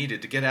what I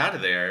needed to get out of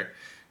there.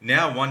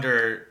 No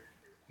wonder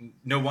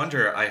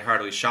I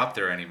hardly shop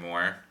there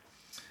anymore.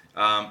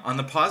 On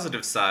the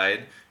positive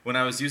side, when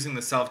I was using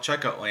the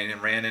self-checkout lane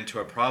and ran into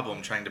a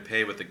problem trying to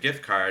pay with a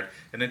gift card,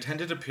 an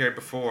attendant appeared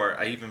before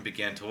I even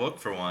began to look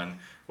for one,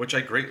 which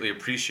I greatly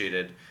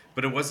appreciated,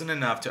 but it wasn't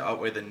enough to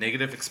outweigh the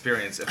negative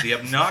experience of the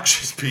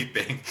obnoxious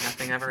beeping.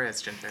 Nothing ever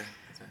is, Ginger.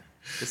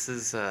 This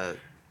is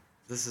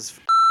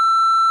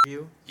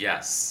you.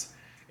 Yes.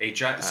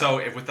 So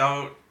if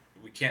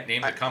we can't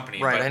name the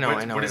company. right, But I know, What,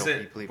 I know, what I is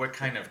don't it? believe What it.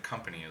 kind of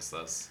company is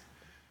this?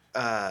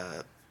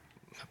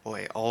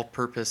 Boy,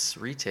 all-purpose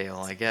retail,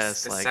 I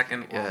guess. The like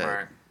second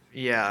Walmart.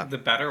 Yeah. The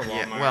better Walmart.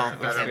 Yeah, well, I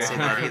Better can't say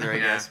that Walmart. either, I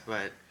Yeah. guess,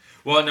 but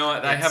Well, no,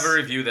 I have a It's-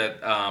 review that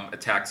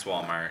attacks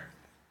Walmart.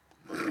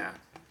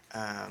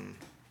 Yeah.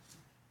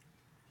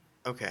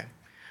 okay.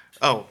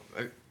 Oh,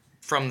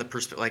 from the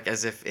perspective, like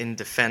as if in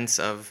defense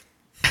of.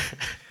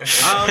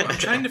 I'm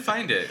trying to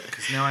find it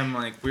because now I'm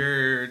like,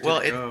 where did Well,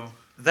 it go?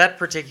 that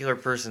particular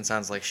person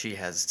sounds like she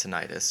has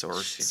tinnitus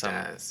or She some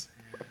does.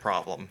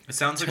 problem. It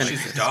sounds like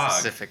she's a dog,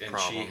 Specific and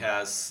problem. she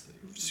has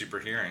super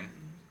hearing.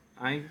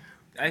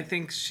 I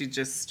think she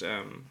just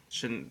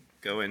shouldn't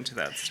go into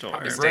that store.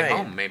 Probably stay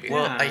home, maybe.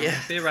 Well, Yeah, yeah,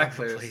 be recluse,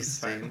 probably it's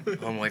stay fine.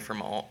 home away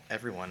from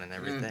everyone and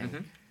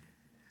everything.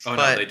 Oh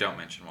But no, they don't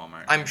mention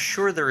Walmart. I'm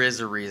sure there is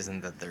a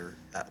reason that they're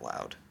that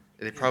loud.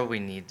 They probably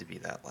need to be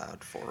that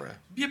loud for a.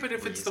 Yeah, but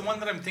if it's the one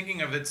that I'm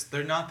thinking of,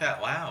 they're not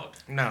that loud.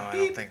 No, I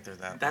don't think they're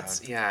that That's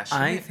loud. yeah. She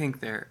I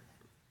think they're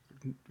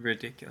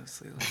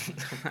ridiculously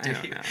loud. I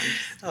don't know.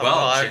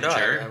 Well,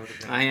 Ginger.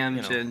 I am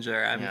you know,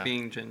 Ginger. I'm yeah.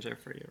 being Ginger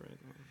for you right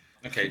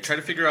now. Okay, try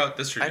to figure out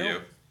this I review.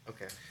 don't.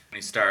 Okay.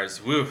 20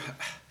 stars. Woo.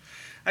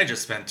 I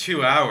just spent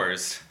 2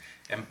 hours,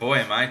 and boy,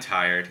 am I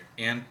tired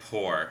and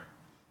poor.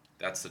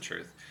 That's the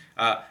truth.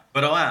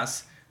 But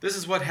alas, this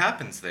is what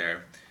happens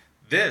there.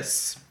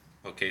 This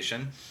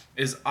location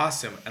is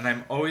awesome, and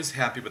I'm always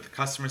happy with the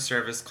customer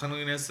service,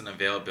 cleanliness, and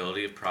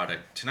availability of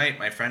product. Tonight,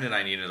 my friend and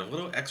I needed a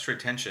little extra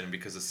attention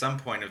because of some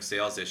point of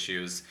sales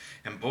issues,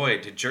 and boy,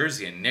 did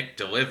Jersey and Nick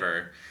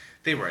deliver.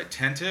 They were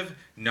attentive,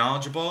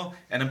 knowledgeable,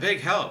 and a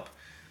big help.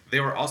 They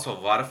were also a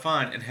lot of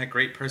fun and had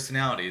great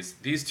personalities.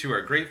 These two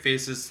are great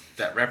faces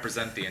that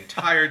represent the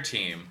entire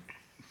team.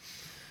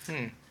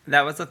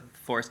 That was a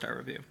 4-star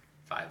review.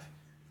 5.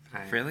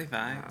 Really?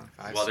 5?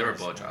 Well, there were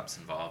stars. blowjobs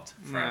involved.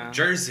 From Yeah.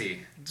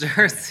 Jersey.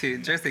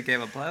 Jersey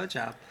gave a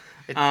blowjob.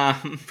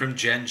 From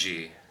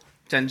Genji.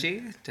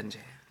 Genji.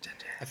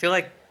 I feel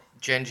like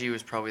Genji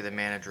was probably the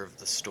manager of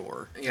the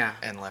store. Yeah.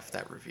 And left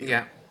that review.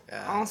 Yeah.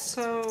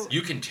 Also,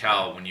 You can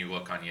tell when you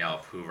look on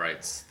Yelp who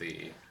writes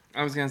the...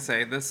 I was gonna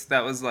say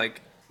that was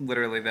like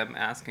literally them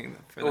asking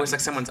for It was them.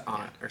 like someone's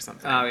aunt or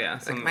something. Oh, yeah,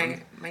 Like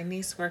someone. my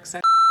niece works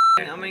at.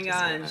 Oh my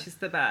god, she's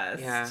the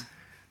best. Yeah.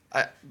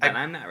 But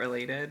I'm not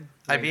related.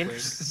 I'd be Wink, wink.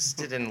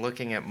 interested in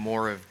looking at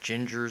more of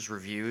Ginger's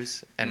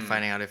reviews and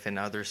finding out if in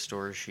other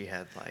stores she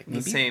had like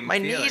The same my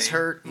feeling. knees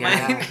hurt.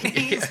 Yeah. My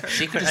knees.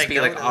 She could When just I be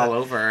go like to all the-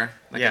 over,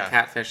 like Yeah. a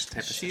catfish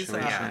type of She's,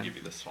 situation. I'll give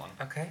you this one.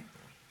 Okay.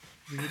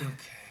 Read it.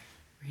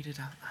 Read it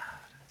out loud.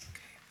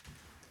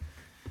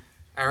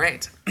 All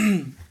right.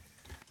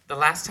 The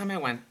last time I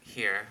went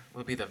here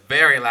will be the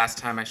very last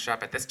time I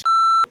shop at this.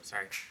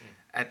 Sorry.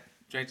 At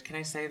can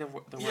I say the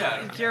word?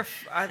 Yeah. You're.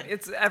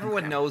 It's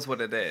everyone knows what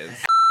it is.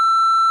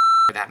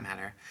 For that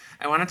matter,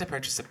 I wanted to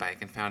purchase a bike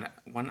and found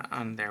one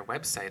on their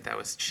website that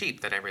was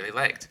cheap that I really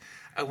liked.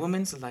 A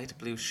woman's light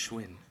blue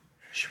Schwinn.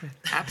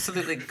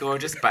 Absolutely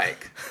gorgeous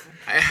bike.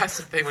 I asked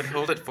if they would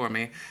hold it for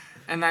me,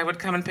 and I would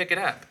come and pick it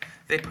up.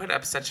 They put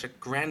up such a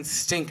grand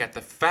stink at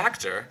the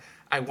factor.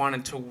 I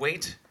wanted to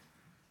wait.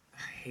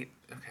 I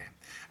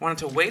wanted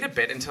to wait a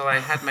bit until I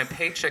had my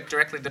paycheck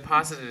directly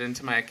deposited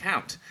into my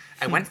account.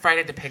 I went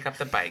Friday to pick up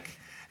the bike.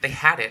 They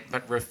had it,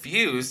 but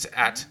refused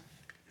at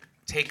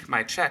take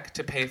my check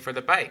to pay for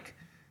the bike,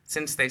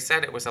 since they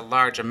said it was a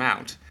large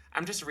amount.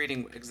 I'm just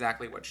reading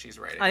exactly what she's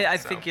writing. I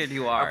so. figured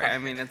you are. Okay. I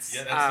mean, it's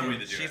that's the way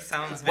to do she it.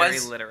 sounds very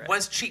was, literate.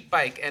 Was cheap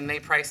bike, and they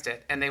priced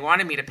it, and they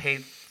wanted me to pay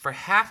for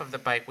half of the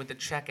bike with the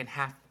check and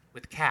half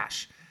with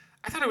cash.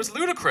 I thought it was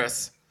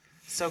ludicrous.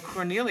 So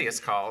Cornelius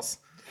calls,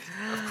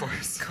 of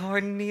course,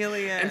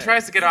 Cornealius. and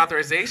tries to get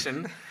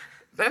authorization.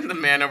 Then the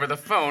man over the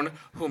phone,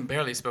 whom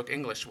barely spoke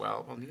English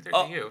well neither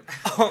do you,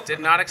 did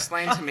not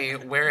explain to me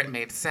where it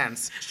made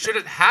sense, should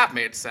it have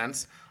made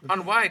sense,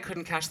 on why I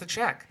couldn't cash the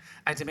check.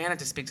 I demanded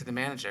to speak to the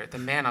manager. The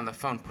man on the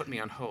phone put me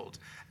on hold.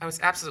 I was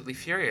absolutely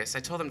furious. I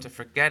told him to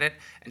forget it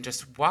and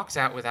just walked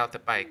out without the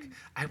bike.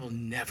 I will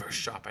never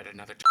shop at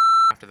another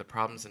after the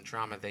problems and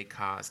drama they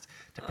caused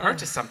to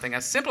purchase something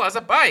as simple as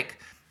a bike.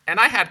 And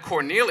I had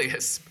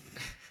Cornelius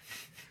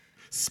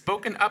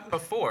spoken up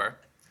before.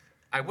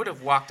 I would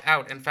have walked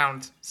out and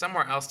found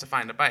somewhere else to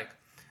find a bike.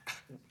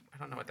 I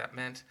don't know what that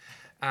meant.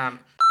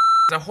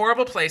 It's a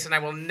horrible place, and I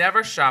will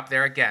never shop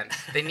there again.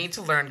 They need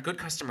to learn good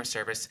customer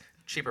service,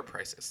 cheaper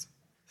prices.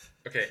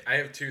 Okay, I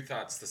have two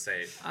thoughts to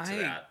say to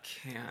that.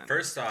 Can't.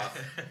 First off,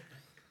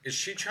 is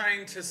she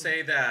trying to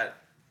say that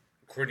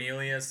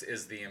Cornelius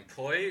is the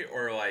employee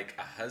or like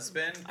a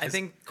husband? I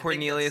think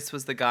Cornelius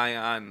was the guy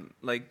on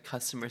like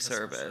customer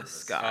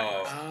service guy.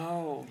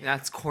 Oh.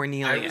 That's I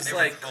Cornelius. was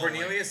like,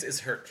 Cornelius is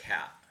her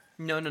cat.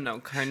 No.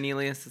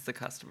 Cornelius is the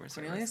customer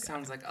service. Cornelius guy.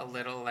 sounds like a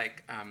little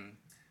like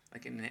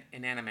an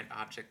inanimate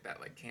object that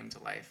like came to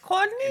life.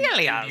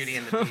 Cornelius. In Beauty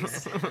and the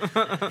Beast.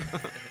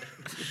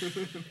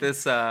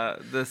 This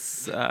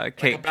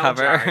cake a bell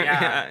cover. jar,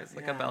 yeah. It's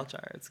like a bell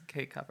jar. It's a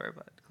cake cover,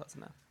 but close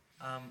enough.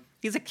 Um,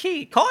 He's a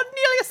key.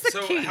 Cornelius the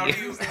So key. how do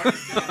you feel about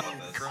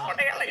this?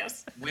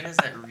 Cornelius. when is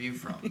that review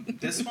from?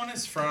 This one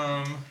is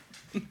from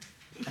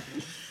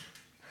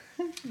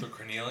the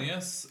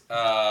Cornelius,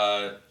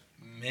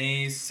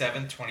 May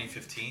 7th,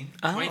 2015.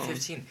 Oh.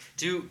 2015.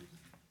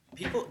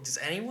 Does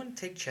anyone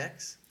take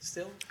checks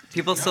still?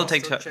 People still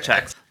take still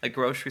checks. Like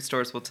grocery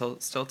stores will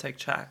still take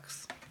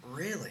checks.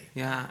 Really?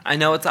 Yeah, I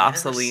know it's never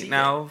obsolete see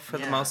now it. for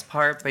the Yeah. most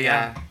part, but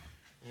yeah.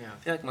 Yeah. I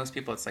feel like most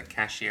people it's like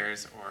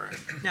cashiers or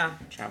Yeah.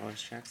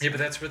 traveler's checks. Yeah, but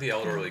that's where the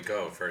elderly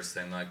go first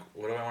thing. Like,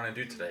 what do I want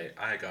to do today?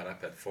 I got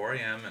up at 4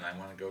 a.m. and I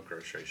want to go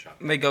grocery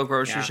shopping. They go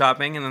grocery Yeah.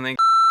 shopping and then they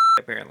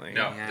apparently.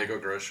 No, Yeah. they go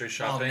grocery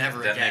shopping,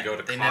 never then again. they go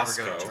to They Costco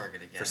never go to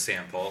Target again. for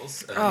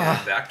samples, and Ugh. then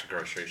go back to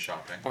grocery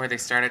shopping. Or they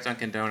start at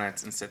Dunkin'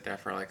 Donuts and sit there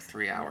for like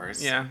 3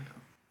 hours. Yeah.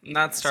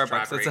 Not Starbucks.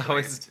 Strawberry It's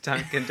always glazed.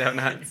 Dunkin'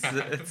 Donuts.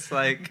 It's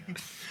like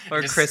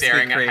or Just Krispy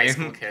staring at high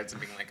school Kreme. kids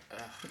and being like,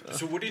 ugh.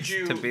 So what did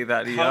you? To be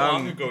that how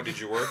long young. ago did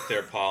you work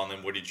there, Paul? And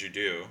then what did you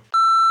do?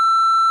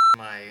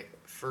 My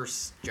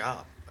first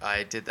job.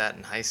 I did that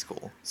in high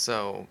school.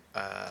 So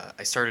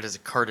I started as a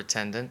cart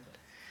attendant,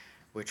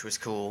 which was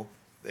cool.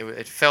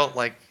 It felt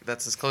like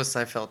that's as close as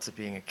I felt to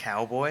being a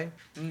cowboy,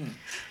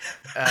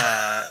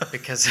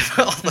 because of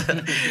all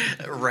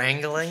the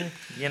wrangling,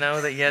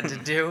 that you had to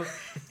do,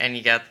 and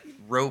you got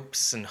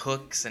ropes and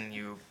hooks, and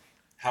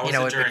How was You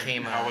know, it it during?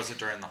 became, How was it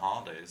during the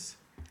holidays?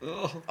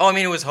 Oh, I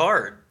mean, it was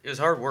hard. It was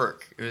hard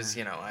work. It was,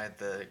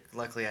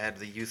 luckily I had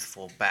the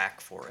youthful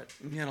back for it.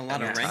 You had a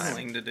lot at of the time.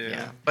 wrangling to do.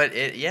 Yeah, but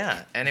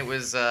and it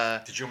was.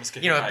 Did you almost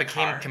get hit by it a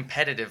became car?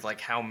 competitive,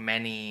 like how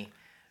many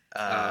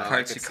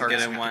Carts you could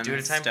get in we one do at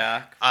a time.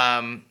 stack.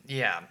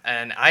 Yeah,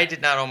 and I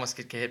did not almost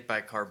get hit by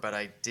a car, but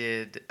I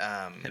did.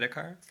 Hit a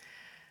car?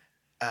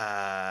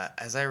 I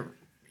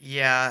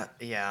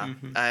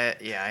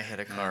hit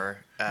a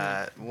car.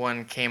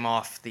 One came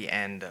off the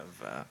end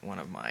of one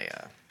of my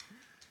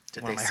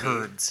Did one they of my see?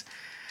 herds.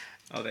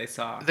 Oh, they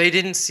saw. They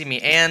didn't see me,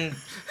 and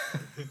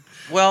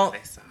well,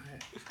 They saw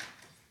it.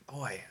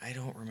 boy, I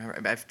don't remember.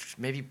 I've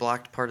maybe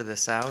blocked part of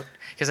this out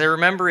because I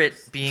remember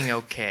it being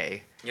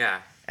okay. Yeah.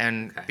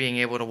 And Okay. being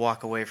able to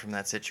walk away from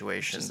that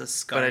situation. Just a But I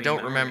scarring don't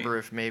memory. remember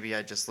if maybe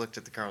I just looked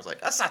at the car and was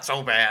like, that's not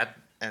so bad,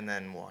 and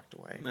then walked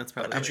away. That's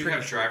But probably I'm Did you pretty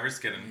have sure- drivers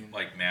getting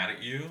like mad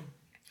at you?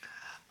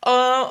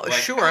 Like,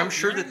 Sure. I'm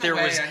sure you're in that the there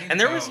way, was, I need and to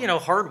there was, go.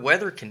 hard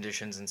weather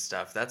conditions and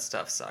stuff. That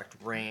stuff sucked.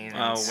 Rain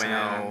and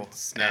snow,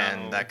 snow,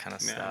 and that kind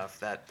of yeah. stuff.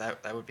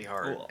 That would be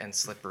hard Cool. and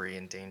slippery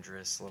and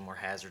dangerous, a little more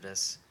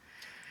hazardous.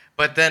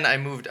 But then I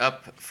moved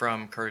up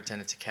from cart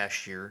attendant to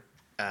cashier,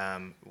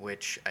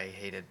 which I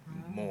hated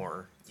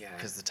more. Yeah,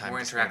 Because the time more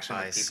just went interaction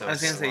by with people. so I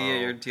was going to say, slow. yeah,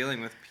 you're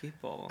dealing with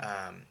people.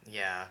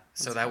 Yeah,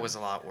 so that was a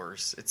lot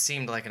worse. It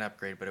seemed like an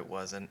upgrade, but it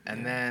wasn't.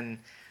 And then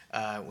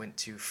went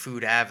to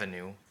Food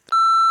Avenue,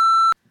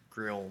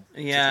 grill.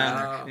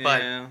 yeah.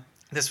 But yeah.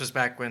 this was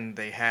back when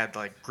they had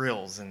like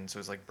grills, and so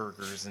it was like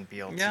burgers and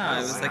BLTs. Yeah,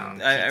 it was like-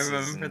 and I pizzas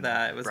remember and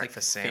that. It was, like,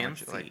 breakfast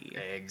sandwich, like fancy.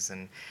 eggs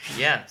and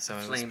so it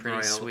was Flame pretty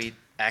broiled. sweet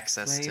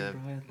access to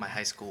Flame-broiled. my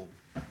high school,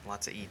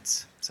 lots of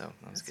eats. So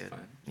that was That's good.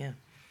 fun. Yeah,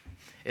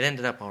 it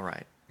ended up all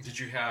right. Did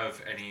you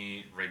have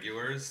any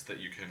regulars that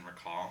you can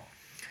recall?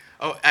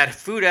 Oh, at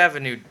Food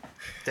Avenue,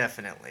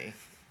 definitely.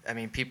 I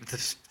mean, people,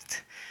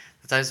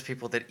 the types of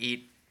people that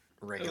eat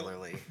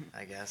regularly,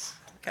 I guess.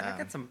 Can I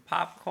get some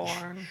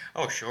popcorn?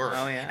 Oh, sure.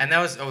 Oh, yeah. And that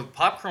was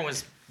popcorn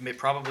was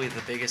probably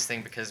the biggest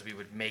thing because we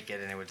would make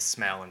it and it would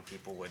smell and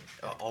people would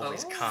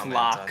always comment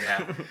Flock. on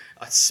that.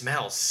 It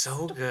smells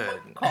so good.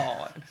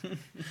 God.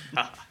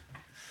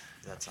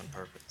 That's on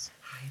purpose.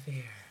 Hi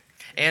there.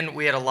 And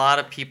we had a lot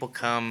of people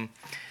come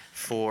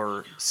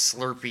for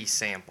Slurpee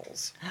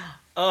samples.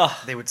 Ugh.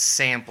 They would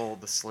sample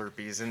the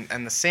Slurpees,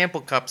 and the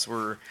sample cups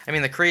were. I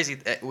mean, the crazy.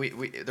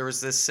 There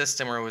was this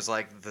system where it was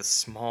like the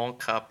small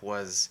cup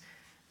was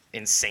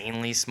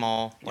insanely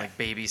small, like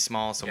baby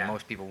small, so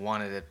most people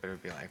wanted it, but it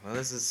would be like, well,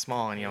 this is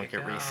small and you don't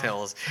get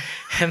refills.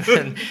 And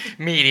then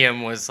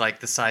medium was like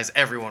the size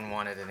everyone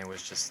wanted, and it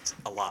was just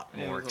a lot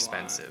more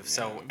expensive.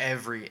 So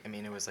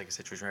it was like a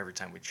situation where every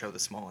time we'd show the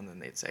small, and then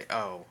they'd say,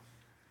 oh,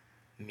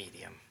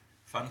 medium.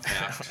 Fun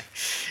fact.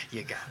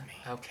 You got me.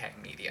 Okay,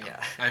 medium.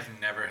 Yeah. I've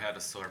never had a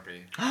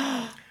Slurpee.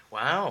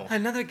 Wow.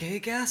 Another gay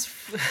gasp?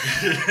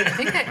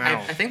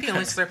 I think the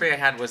only Slurpee I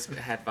had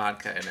had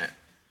vodka in it.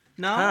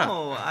 No,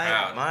 Wow.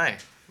 I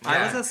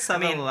Yeah. was a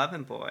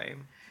 7-Eleven boy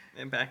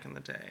back in the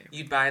day.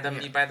 You'd buy them.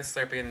 You'd buy the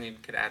Slurpee, and you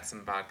could add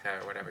some vodka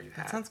or whatever you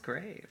had. That sounds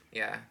great.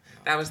 Yeah,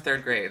 that was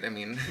third grade. I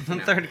mean, you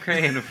know. Third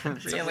grade,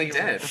 what we really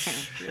did.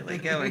 really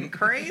going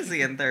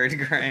crazy in third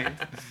grade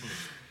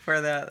for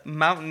the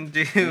Mountain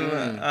Dew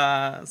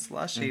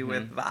slushy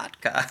with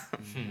vodka.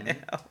 Ew.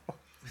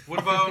 What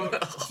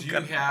about, do you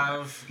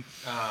have,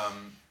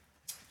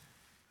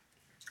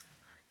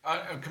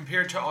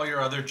 compared to all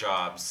your other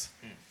jobs,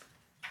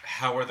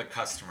 how are the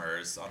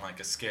customers on like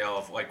a scale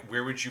of like,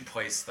 where would you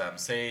place them?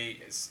 Say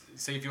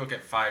if you look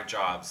at 5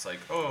 jobs, like,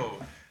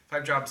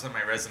 5 jobs on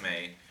my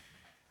resume.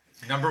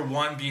 Number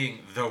 1 being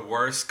the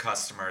worst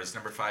customers,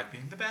 number 5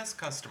 being the best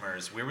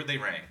customers. Where would they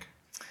rank?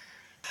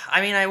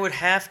 I mean, I would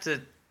have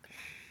to.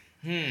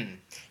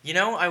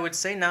 I would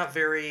say not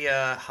very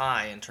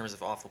high in terms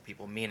of awful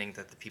people, meaning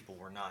that the people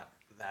were not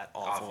that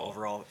awful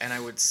overall. And I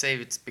would say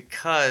it's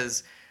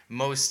because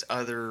most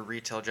other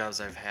retail jobs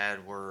I've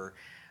had were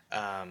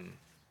a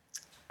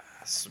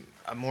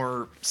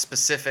more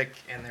specific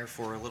and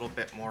therefore a little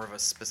bit more of a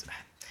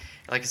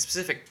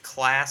specific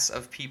class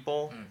of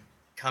people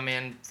come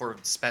in for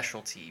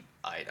specialty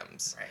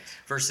items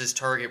versus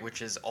Target,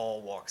 which is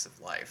all walks of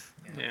life.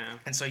 Yeah.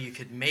 And so you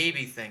could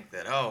maybe think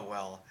that,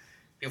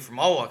 people from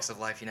all walks of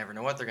life, you never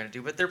know what they're going to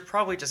do, but they're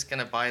probably just going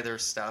to buy their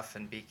stuff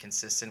and be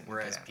consistent,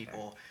 whereas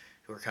people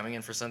who are coming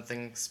in for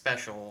something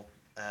special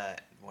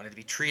wanted to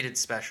be treated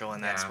special,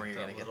 and that's where you're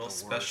going to get the worst.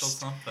 Special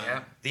something.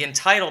 Yeah. The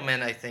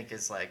entitlement, I think,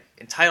 is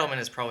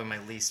probably my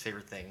least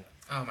favorite thing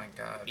Oh my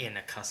god. in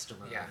a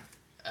customer. Yeah.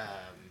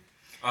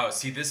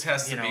 See, this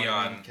has to You know be what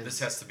I on. mean? 'Cause- This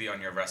has to be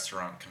on your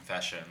restaurant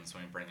confessions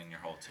when you bring in your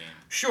whole team.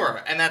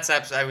 Sure, and that's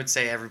I would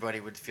say everybody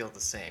would feel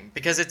the same,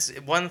 because it's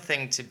one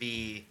thing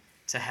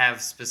to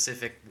have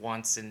specific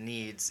wants and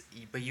needs,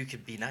 but you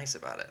could be nice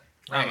about it.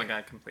 Oh my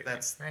god, completely.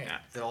 That's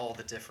all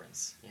the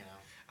difference,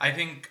 I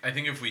think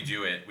if we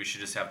do it, we should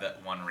just have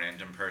that one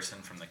random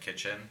person from the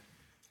kitchen.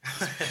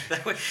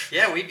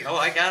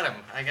 I got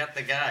him. I got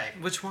the guy.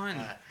 Which one?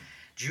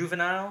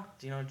 Juvenile?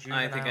 Do you know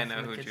Juvenile? I think I know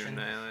from the who kitchen?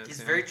 Juvenile is, He's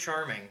yeah. very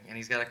charming, and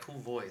he's got a cool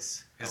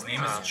voice. His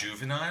name is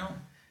Juvenile?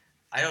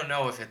 I don't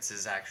know if it's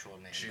his actual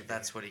name, but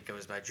that's what he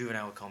goes by.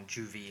 Juvenile would call him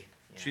Juvie.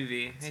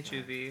 Juvie. Hey,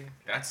 Juvie.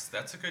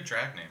 That's a good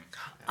drag name.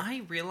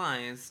 I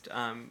realized,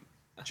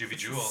 Juvie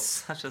Jules.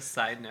 Such a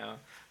side note,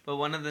 but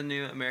one of the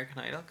new American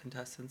Idol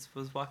contestants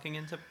was walking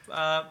into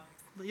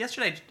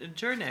yesterday,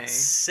 Journey.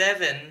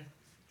 7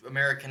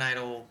 American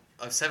Idol,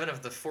 7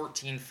 of the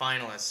 14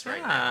 finalists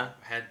right now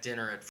had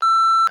dinner at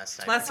last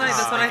night. Last night,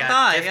 that's They what I got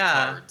thought, gift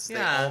yeah. cards. They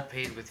Yeah. all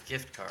paid with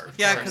gift cards.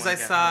 Yeah, because I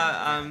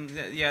Someone got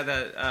saw,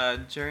 one.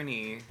 that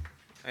Journey.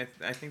 I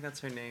think that's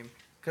her name.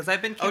 Because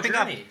I've been keeping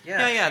up. Journey,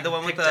 Yeah, she the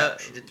one with picked the. up.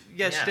 She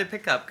did- She did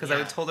pick up because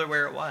I told her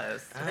where it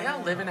was. Do they all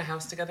live in a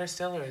house together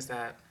still, or is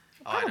that?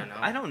 I don't know.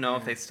 I don't know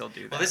if they still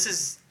do that. Well, this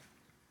is.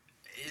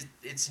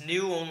 It's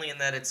new only in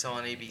that it's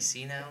on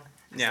ABC now.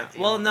 Is Yeah. that the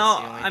Well, only- no.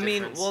 that's the only I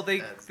mean, difference? well,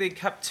 they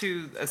kept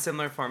to a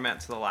similar format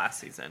to the last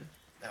season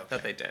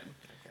that they did,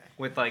 Okay.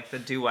 with like the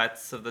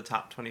duets of the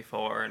top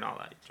 24 and all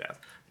that jazz.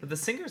 But the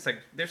singers,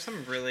 like, there's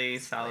some really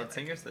solid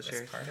singers this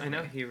year. I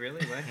know he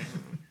really likes.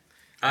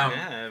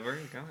 Yeah, where are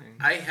you going?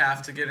 I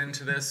have to get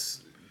into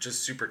this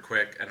just super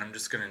quick, and I'm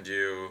just gonna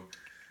do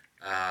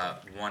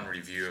one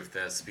review of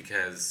this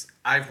because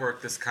I've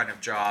worked this kind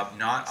of job,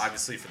 not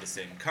obviously for the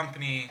same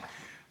company,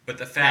 but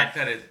the fact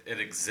that it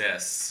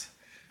exists,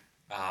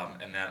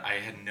 and that I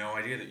had no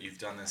idea that you've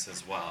done this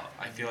as well.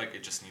 I feel like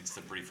it just needs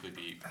to briefly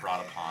be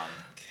brought upon.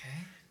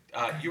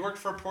 Okay. You worked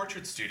for a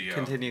portrait studio.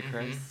 Continue,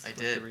 Chris. I with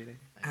did. the reading.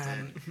 I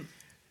did.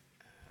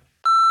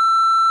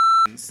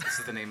 This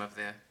is the name of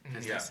the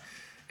business.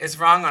 Is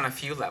wrong on a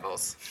few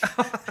levels.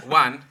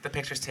 1, the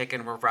pictures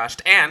taken were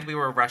rushed, and we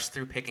were rushed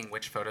through picking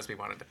which photos we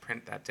wanted to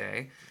print that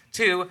day.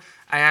 2,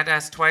 I had to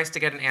ask twice to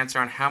get an answer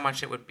on how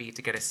much it would be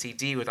to get a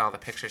CD with all the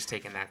pictures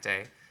taken that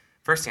day.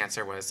 First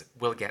answer was,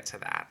 we'll get to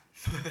that.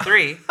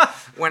 3,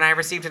 when I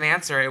received an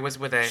answer, it was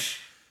with a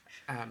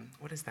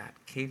what is that?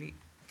 Caveat?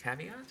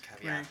 Caveat.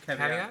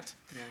 Caveat?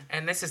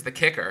 And this is the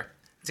kicker.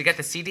 To get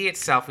the CD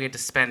itself, we had to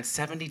spend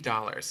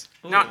 $70.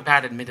 Not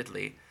bad,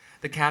 admittedly.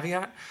 The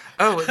caveat?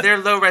 Oh, they're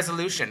low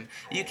resolution.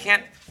 You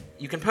can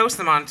post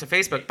them onto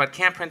Facebook, but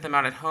can't print them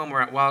out at home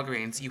or at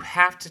Walgreens. You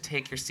have to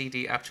take your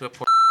CD up to a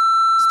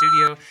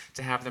studio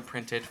to have them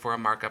printed for a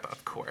markup,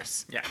 of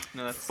course. Yeah.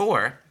 No, that's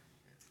 4,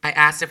 I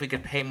asked if we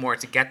could pay more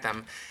to get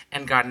them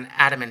and got an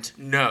adamant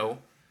no.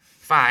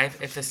 5,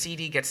 if the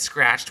CD gets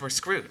scratched, we're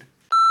screwed.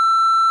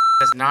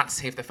 Does not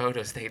save the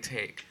photos they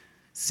take.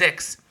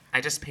 6, I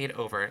just paid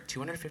over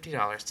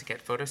 $250 to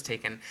get photos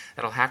taken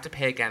that I'll have to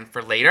pay again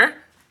for later.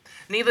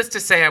 Needless to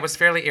say, I was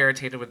fairly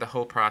irritated with the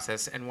whole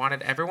process and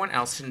wanted everyone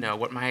else to know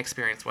what my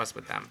experience was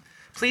with them.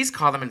 Please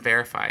call them and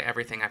verify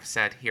everything I've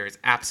said here is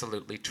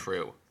absolutely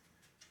true.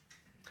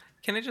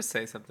 Can I just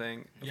say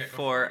something? Yeah, go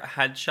For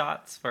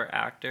headshots for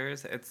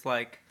actors, it's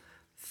like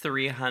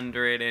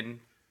 $325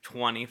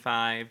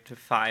 to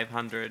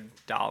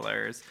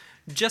 $500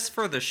 just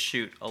for the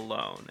shoot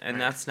alone,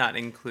 and that's not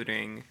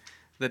including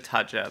the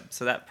touch-up.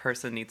 So that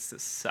person needs to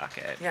suck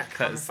it, Yeah,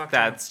 because fuck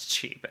that's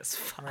cheap as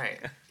fuck. Right.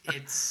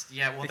 It's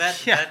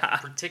that Yeah.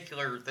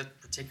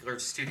 particular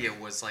studio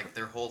was like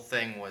their whole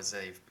thing was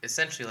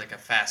essentially like a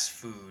fast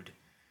food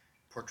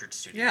portrait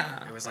studio.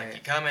 Yeah, It was like right.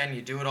 you come in,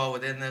 you do it all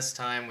within this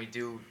time, we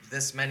do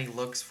this many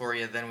looks for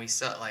you, then we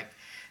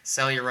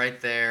sell you right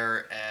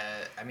there.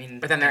 I mean,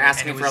 But then they're and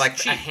asking it for was like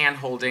cheap. a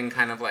hand-holding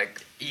kind of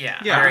like... Yeah.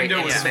 Yeah. very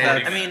Window was intimate.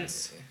 40 I mean,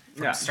 minutes.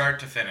 From Yeah. start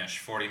to finish,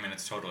 40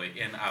 minutes totally.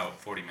 In, out,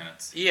 40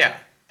 minutes. Yeah,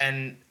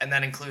 and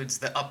that includes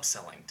the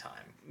upselling time.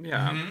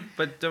 Yeah,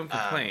 but don't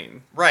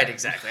complain. Right,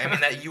 exactly. I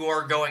mean that you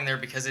are going there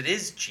because it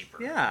is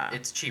cheaper. Yeah.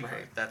 It's cheaper.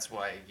 Right. That's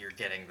why you're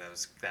getting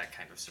that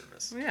kind of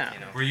service. Yeah. You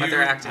know? Were But you,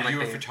 they're acting were like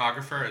you a they-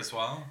 photographer as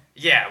well?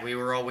 Yeah, we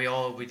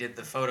did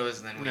the photos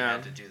and then we Yeah.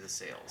 had to do the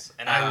sales.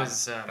 And I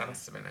was That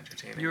must have been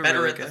entertaining. You were better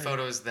really at the good.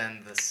 photos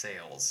than the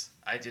sales.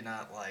 I did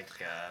not like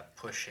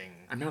pushing.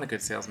 I'm not a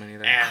good salesman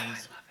either. And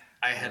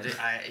I had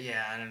to.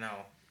 I don't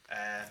know.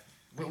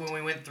 When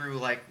we went through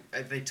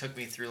they took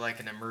me through like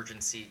an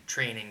emergency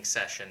training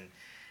session,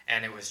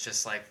 and it was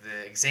just like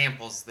the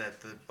examples that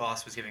the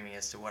boss was giving me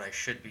as to what I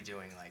should be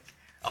doing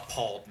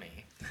appalled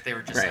me. They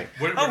were just Right. like,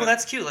 What- "Oh, what- well,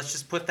 that's cute. Let's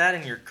just put that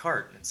in your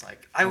cart." And it's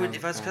like I would,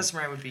 if I was a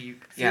customer, I would be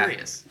Yeah.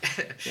 furious.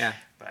 Yeah.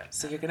 But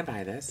So you're going to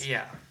buy this?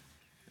 yeah.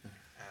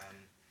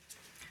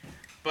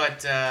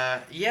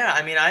 Yeah,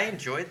 I mean, I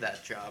enjoyed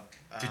that job.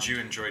 Did you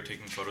enjoy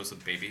taking photos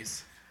of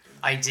babies?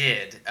 I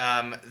did.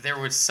 There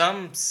were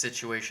some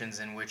situations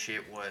in which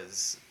it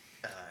was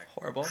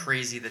Horrible.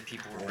 crazy that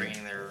people were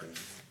bringing their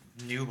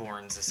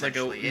newborns Like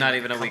essentially not in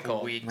even a week couple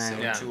old. weeks Right.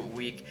 or Yeah. to a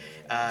week.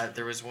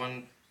 There was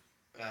one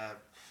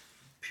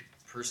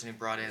person who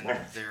brought in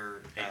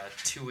their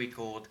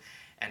 2-week-old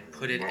and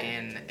put it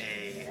in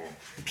a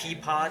pea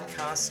pod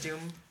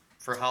costume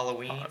for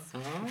Halloween.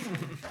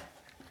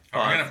 Oh,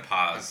 we're going to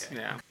pause.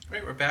 Yeah.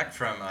 Wait, we're back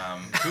from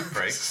poop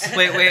breaks.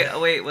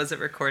 Wait. Was it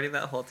recording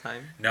that whole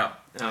time? No,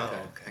 Oh, Okay.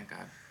 okay. Thank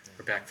God.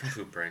 we're back from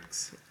poop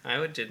breaks.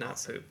 Did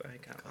not poop. I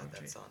got God, one.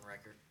 that's on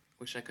record.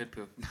 Wish I could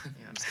poop.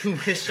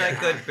 Wish I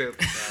could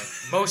poop.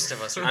 Most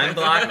of us are. I'm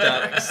blocked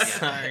up.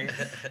 Sorry.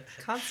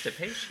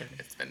 Constipation.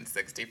 It's been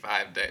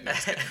 65 days. No,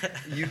 just kidding.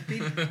 You'd be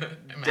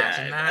Imagine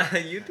dead.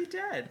 that. You'd be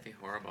dead. It'd be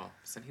horrible.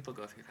 Some people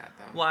go through that,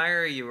 though. Why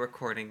are you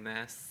recording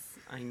this?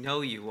 I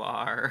know you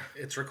are.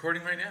 It's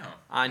recording right now.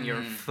 On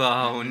your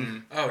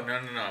phone. Oh, no,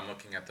 I'm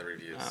looking at the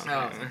reviews. Oh,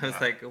 I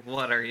was like,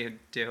 what are you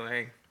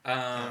doing?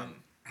 Can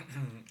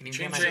you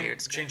get my beard?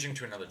 Changing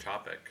to another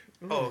topic.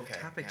 Oh, okay.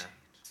 Topic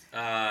yeah.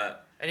 Uh,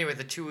 Anyway,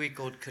 the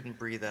 2-week-old couldn't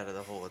breathe out of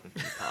the hole in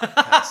the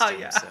costume,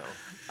 Yeah. so.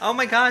 Oh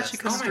my god, she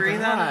That's- couldn't Oh my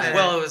breathe out of God. it.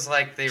 Well, it was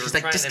like they She's were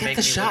like, trying "Just to get make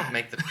the me shot."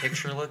 make the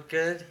picture look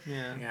good,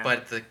 yeah. Yeah.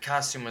 but the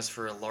costume was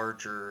for a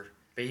larger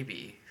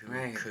baby who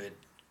Right. could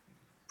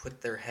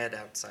put their head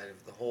outside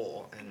of the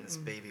hole, and this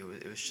baby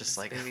it was just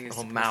like a Baby is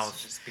little supposed to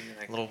mouth, just be,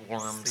 like, little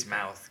worm's sleeping.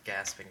 mouth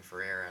gasping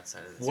for air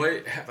outside of this.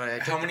 what? But I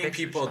took How the many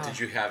pictures. people did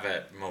you have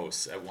at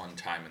most at one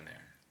time in there?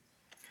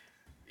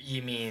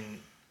 You mean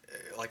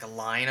like a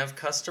line of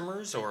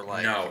customers or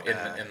like? No,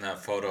 in the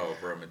photo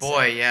room itself.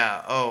 Boy,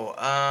 yeah. Oh,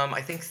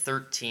 I think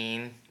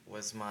 13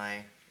 was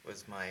my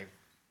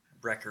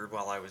record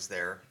while I was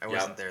there. I Yep.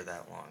 wasn't there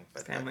that long,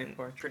 but Family that,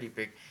 portrait. pretty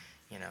big.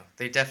 You know,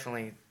 they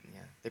definitely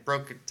they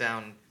broke it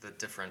down the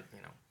different.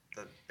 You know,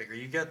 the bigger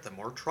you get, the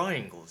more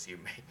triangles you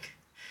make.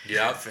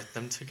 Yep. Fit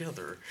them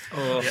together.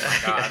 Oh my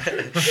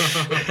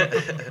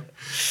god.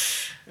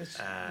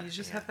 Uh, You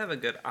just yeah. have to have a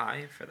good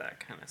eye for that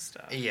kind of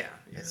stuff. Yeah,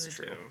 You it's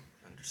really true. do.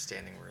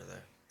 Understanding where the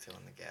fill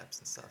in the gaps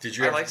and stuff. Did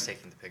you I ever- like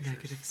taking the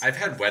pictures. I've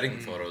had wedding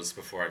photos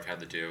before I've had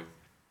to do.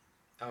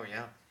 Oh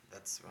yeah,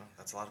 that's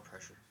a lot of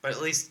pressure. But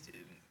at least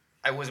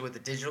I was with the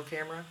digital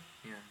camera.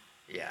 Yeah.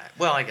 Yeah.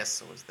 Well, I guess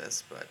so was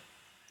this, but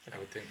I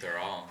would think they're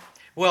all.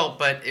 well,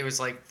 but it was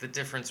like the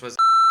difference was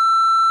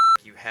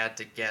you had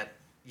to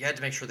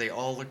make sure they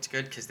all looked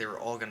good because they were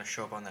all going to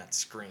show up on that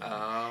screen.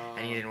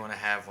 And you didn't want to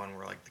have one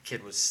where like the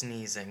kid was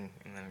sneezing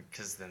and then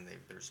because then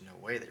there's no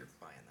way they were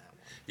buying that one.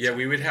 Yeah,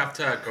 we would have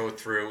to go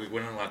through. We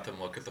wouldn't let them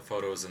look at the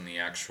photos in the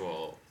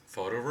actual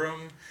photo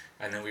room,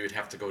 and then we would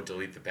have to go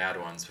delete the bad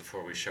ones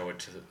before we show it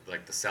to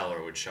the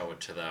seller would show it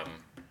to them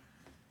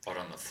out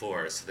on the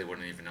floor, so they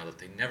wouldn't even know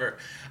that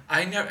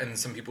I never. And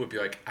some people would be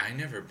like, "I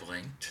never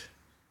blinked."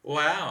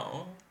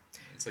 Wow,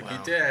 it's like you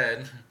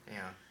did.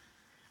 Yeah,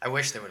 I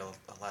wish they would have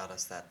allowed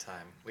us that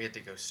time. We had to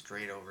go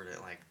straight over to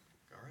all right,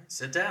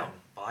 sit down,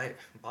 buy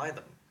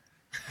them.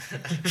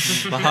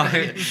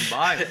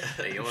 Bye.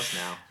 They're yours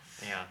now.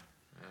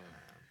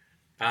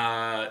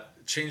 Yeah.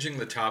 Changing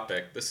the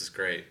topic. This is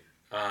great.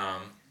 I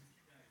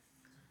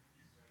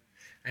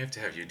have to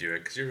have you do it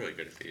because you're really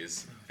good at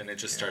these, and it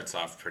just starts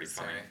off pretty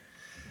funny.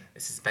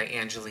 This is by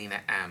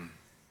Angelina M.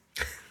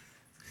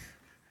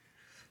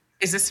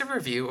 Is this a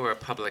review or a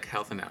public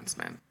health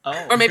announcement?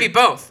 Oh. Or maybe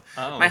both.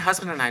 Oh. My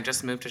husband and I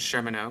just moved to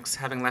Sherman Oaks,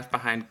 having left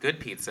behind good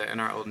pizza in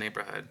our old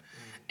neighborhood.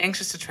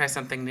 Anxious to try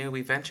something new,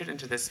 we ventured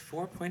into this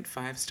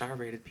 4.5-star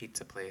rated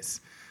pizza place.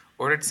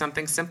 Ordered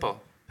something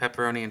simple,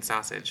 pepperoni and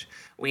sausage.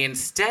 We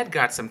instead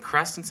got some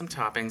crust and some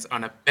toppings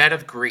on a bed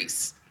of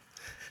grease.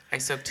 I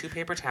soaked 2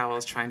 paper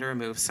towels trying to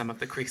remove some of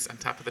the grease on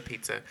top of the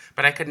pizza,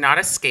 but I could not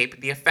escape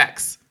the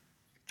effects.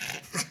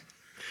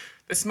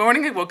 This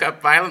morning I woke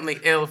up violently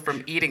ill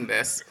from eating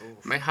this.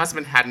 My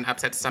husband had an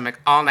upset stomach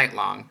all night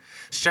long.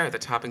 Sure, the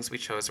toppings we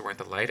chose weren't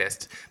the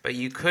lightest, but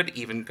you could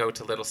even go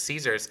to Little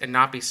Caesars and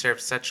not be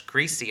served such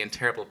greasy and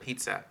terrible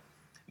pizza.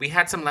 We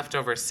had some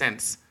leftover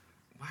since.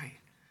 Why?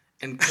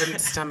 And couldn't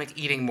stomach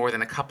eating more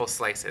than a couple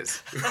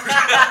slices.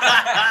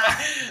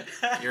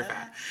 You're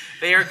fat.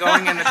 They are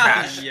going in the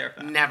trash.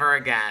 Never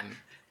again.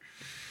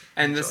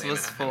 And this Angelina,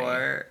 was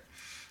for...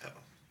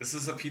 This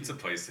is a pizza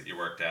place that you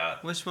worked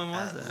at. Which one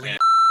was it?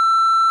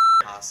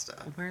 Pasta.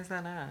 Where's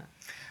that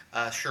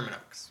at? Sherman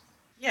Oaks.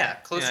 Yeah,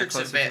 closer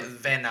to Van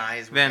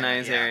Nuys. Van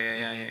Nuys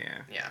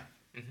area, yeah.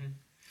 Mm-hmm.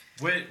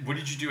 What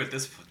did you do at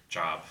this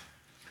job?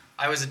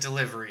 I was a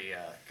delivery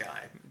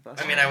guy.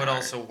 I mean, I would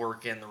also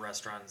work in the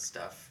restaurant and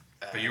stuff.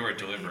 But you were a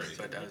delivery.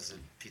 But I was a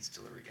pizza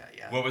delivery guy,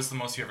 yeah. What was the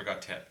most you ever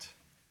got tipped?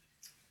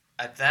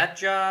 At that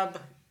job,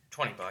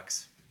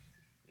 $20.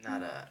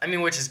 Not I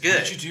mean, which is good.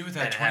 What did you do with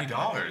that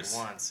 $20?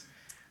 Once.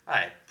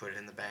 I put it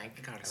in the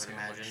bank, I would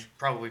imagine.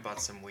 Probably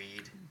bought some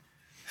weed.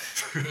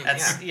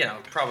 That's,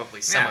 probably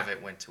some of it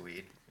went to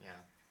weed. Yeah.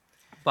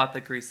 Bought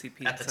the greasy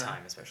pizza. At the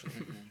time, especially.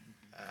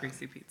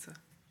 Greasy pizza.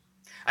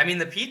 I mean,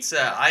 the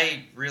pizza,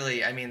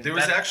 there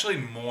was actually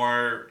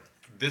more.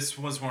 This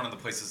was one of the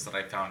places that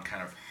I found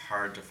kind of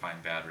hard to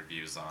find bad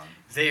reviews on.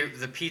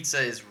 The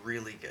pizza is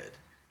really good.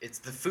 It's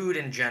the food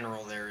in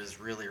general there is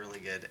really, really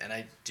good, and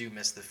I do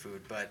miss the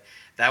food. But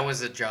that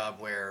was a job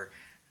where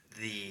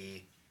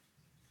the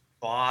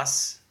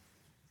boss/owner,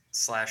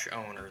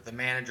 the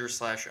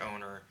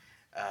manager/owner,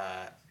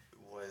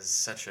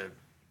 was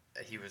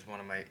he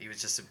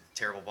was just a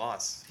terrible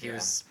boss. He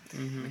was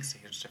Makes a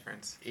huge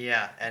difference.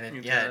 Yeah, and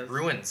it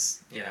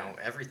ruins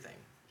everything.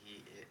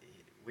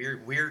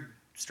 Weird,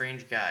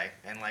 strange guy,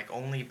 and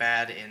only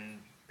bad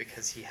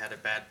because he had a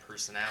bad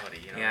personality.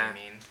 You know what I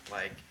mean?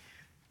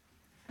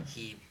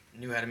 He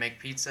knew how to make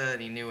pizza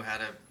and he knew how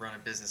to run a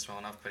business well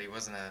enough, but he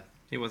wasn't a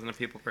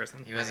people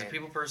person. He wasn't a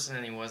people person,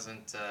 and he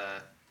wasn't.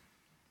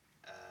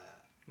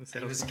 He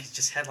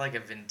just had a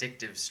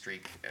vindictive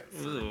streak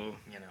for no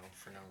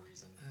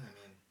reason. I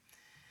mean,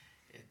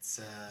 it's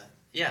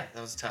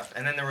that was tough.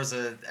 And then there was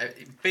it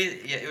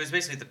was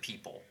basically the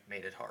people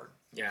made it hard.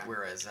 Yeah.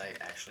 Whereas I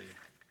actually.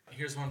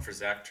 Here's one for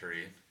Zach to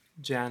read.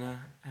 Jana,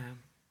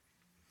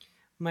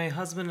 my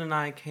husband and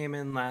I came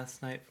in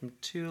last night from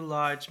 2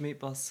 large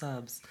meatball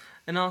subs,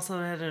 and also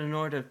had an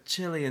order of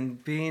chili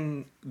and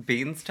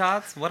beans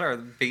tots. What are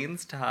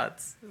beans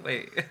tots?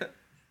 Wait.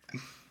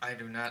 I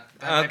do not.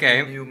 That Okay.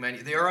 might be a new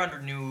menu. They are under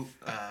new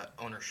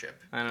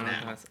ownership. I don't know.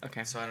 now.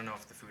 Okay. So I don't know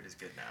if the food is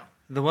good now.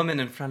 The woman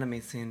in front of me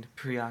seemed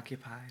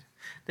preoccupied.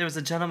 There was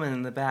a gentleman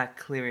in the back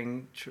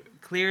clearly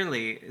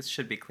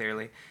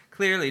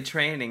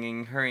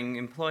training her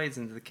employees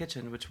into the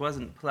kitchen, which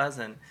wasn't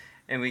pleasant,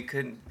 and we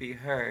couldn't be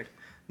heard.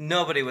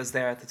 Nobody was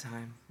there at the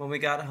time. When we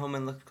got home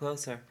and looked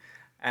closer,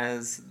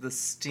 as the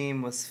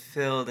steam was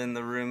filled in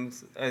the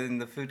rooms in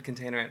the food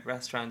container at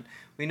restaurant,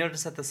 we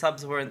noticed that the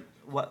subs weren't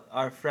what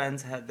our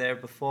friends had there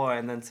before,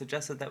 and then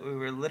suggested that we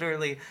were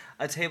literally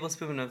a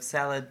tablespoon of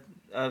side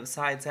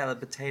salad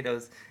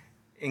potatoes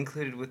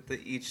included with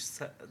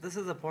this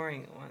is a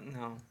boring one.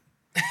 No.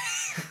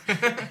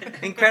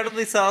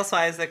 Incredibly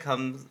sauce-wise that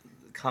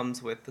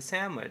comes with the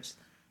sandwich.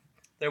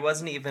 There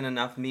wasn't even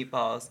enough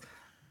meatballs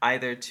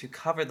either to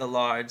cover the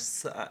large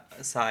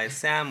size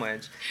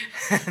sandwich.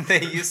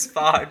 They used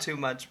far too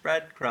much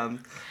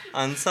breadcrumbs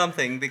on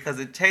something because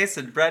it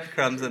tasted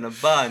breadcrumbs in a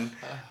bun,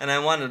 and I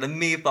wanted a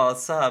meatball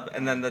sub,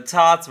 and then the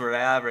tots were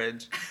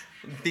average.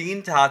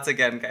 Bean tots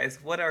again, guys.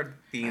 What are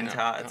bean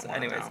tots?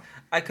 Anyways,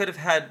 I could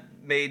have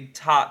made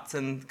tots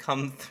and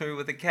come through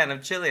with a can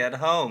of chili at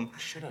home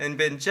and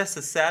been just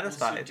as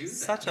satisfied.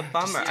 Such a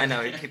bummer. I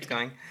know, it keeps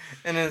going.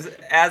 And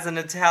as an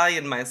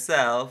Italian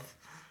myself,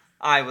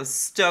 I was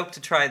stoked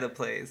to try the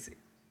place.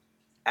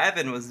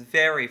 Evan was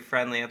very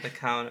friendly at the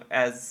counter,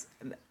 as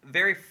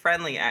very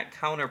friendly at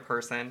counter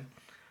person,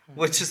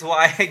 which is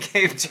why I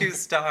gave 2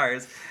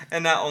 stars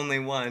and not only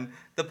 1.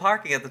 The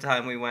parking at the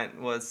time we went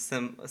was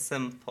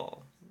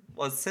simple.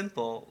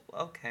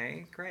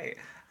 Okay, great.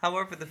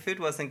 However, the food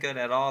wasn't good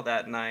at all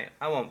that night.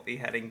 I won't be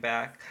heading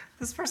back.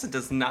 This person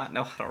does not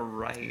know how to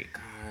write.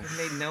 It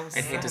made no sense.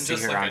 I hate to see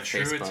Just her like on a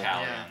true Facebook.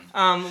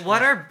 Italian.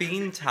 What are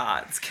bean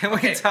tots? Can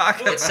we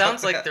talk about It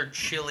sounds like they're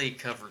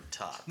chili-covered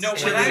tots. No,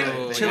 Chili-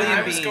 chili when and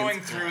I was beans. going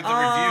through the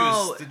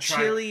Oh, reviews to try...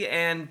 chili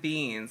and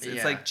beans. It's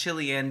Yeah. like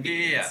chili and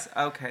beans.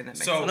 Yeah. Okay, that makes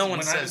So- sense. No one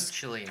when I says was-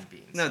 chili and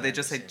beans. No, they I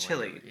just say understand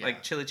chili, whatever, yeah.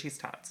 like chili cheese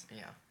tots.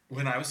 Yeah.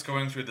 When I was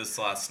going through this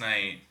last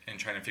night and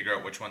trying to figure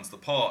out which one's to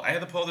pull, I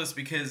had to pull this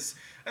because,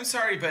 I'm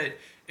sorry, but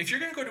if you're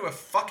going to go to a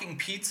fucking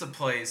pizza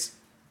place,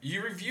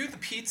 you review the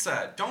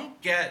pizza.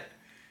 Don't get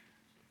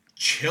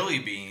chili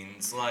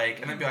beans,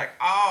 and then be like,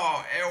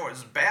 oh, it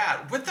was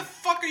bad. What the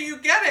fuck are you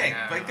getting?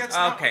 Yeah. Like, that's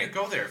not what Okay. you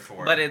go there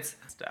for. But it's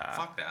stuff.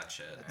 Fuck that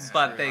shit.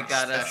 But they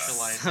got a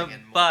Specializing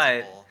in but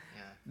multiple.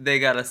 Yeah. they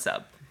got a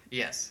sub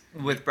Yes.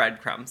 with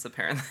breadcrumbs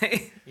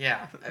apparently.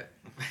 Yeah.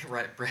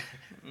 Right. Bread.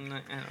 No, I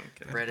don't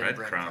get it. Bread and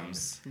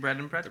breadcrumbs. Bread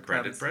and The breadcrumbs.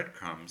 breaded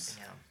breadcrumbs.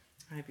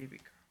 Yeah. Hi, baby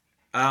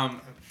girl.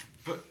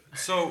 But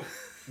so,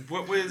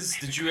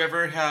 did you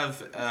ever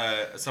have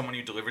someone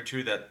you delivered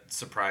to that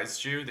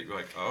surprised you? That you're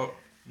like, oh.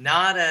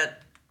 Not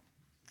at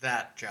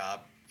that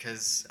job,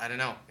 because, I don't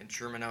know, in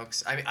Sherman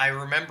Oaks. I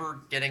remember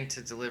getting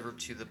to deliver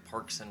to the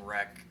Parks and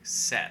Rec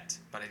set,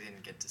 but I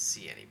didn't get to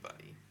see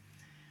anybody.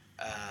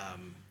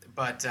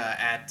 But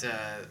at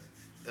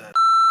the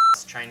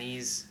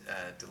Chinese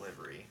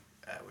delivery,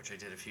 which I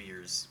did a few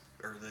years,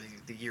 or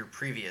the year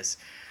previous,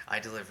 I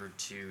delivered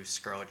to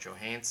Scarlett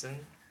Johansson,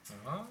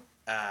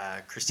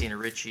 Christina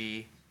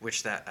Ricci,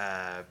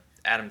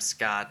 Adam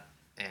Scott,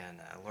 and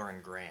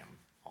Lauren Graham,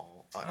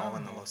 all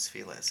in the Los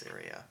Feliz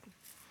area.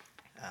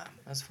 That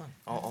was fun.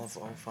 All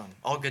fun.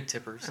 All good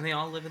tippers. And they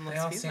all live in They Los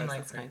all Feliz. seem like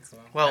That's pretty nice. cool.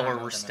 Well, I don't or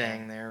know we're them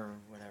staying there or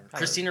whatever. Oh.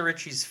 Christina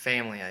Ricci's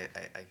family, I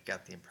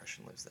got the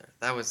impression lives there.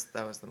 That was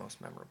the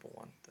most memorable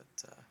one. That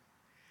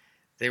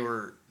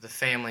the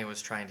family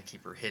was trying to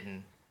keep her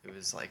hidden. It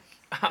was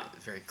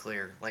very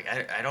clear.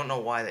 I don't know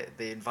why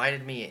they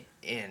invited me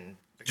in.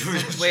 Wait.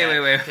 Because they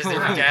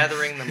were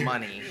gathering the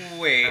money.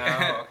 Wait.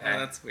 Oh, okay.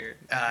 That's weird.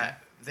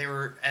 They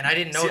were, and I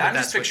didn't know See, that I'm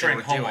that's just picturing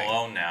what they were Home doing.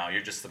 Alone now.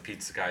 You're just the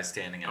pizza guy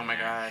standing in Oh my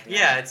there. god.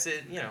 Yeah, it's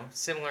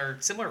similar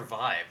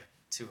vibe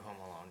to Home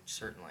Alone,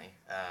 certainly.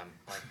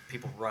 Like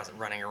people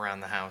running around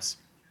the house.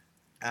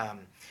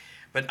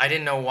 But I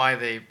didn't know why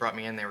they brought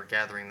me in. They were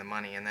gathering the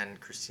money, and then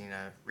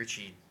Christina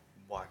Ricci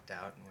walked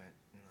out and went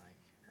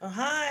 "Oh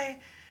hi,"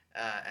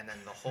 and then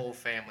the whole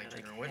family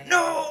turned and went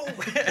 "No!"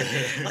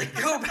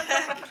 Go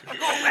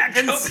back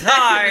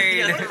Inside.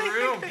 Yeah, What do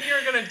you think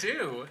you're gonna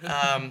do?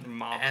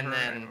 Mom and her, I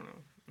then don't know.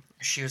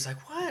 she was like,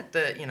 "What?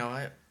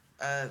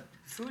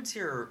 Food's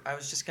here. I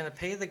was just gonna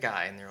pay the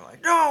guy," and they were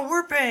like, "No,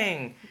 we're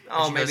paying." Oh,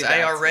 And she maybe goes, I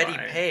that's already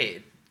why.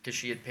 paid because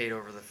she had paid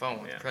over the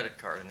phone with Yeah. a credit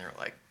card, and they were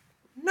like,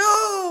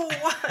 "No,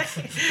 why?"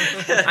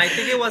 I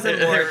think it wasn't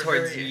They more were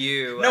towards very-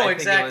 you. No, I think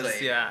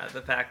exactly. It was,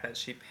 the fact that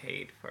she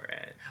paid for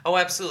it. Oh,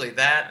 absolutely.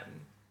 That,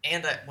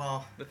 and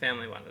The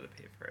family wanted to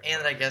pay for it.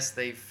 and I guess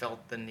they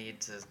felt the need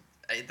to.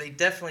 They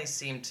definitely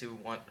seemed to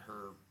want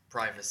her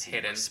privacy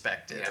Hidden.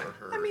 respected, Yeah. or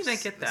her. I mean, I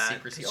get that,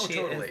 secrecy. 'cause Oh, she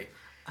totally. is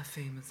a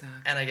famous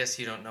actor. And I guess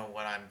you don't know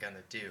what I'm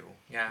gonna do.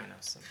 Yeah.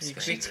 Some Is she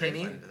stranger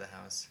tiny? went into the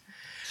house.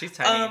 She's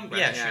tiny. right?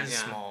 Yeah, she was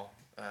small,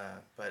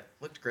 but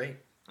looked great.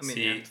 I mean,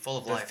 See, yeah. full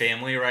of the life.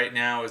 family right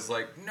now is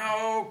like,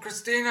 no,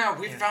 Christina,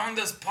 we found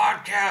this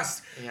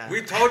podcast. Yeah.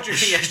 We told you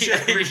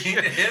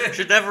Yeah,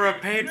 should never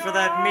have paid for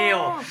that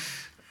meal.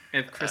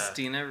 If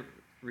Christina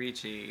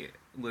Ricci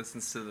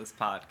listens to this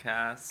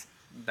podcast,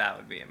 that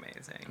would be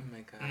amazing. Oh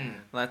my god.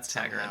 Let's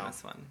tag her in Somehow.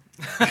 this one.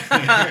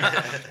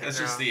 That's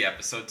just the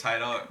episode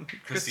title.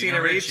 Christina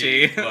Christina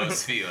Ricci, Ricci.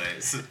 Los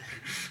Feliz.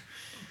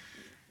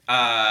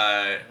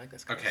 like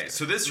this kind of Okay, stuff.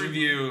 so this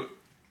review,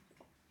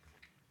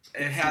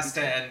 it has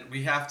to end.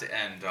 We have to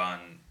end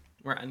on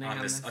We're ending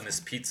on this. this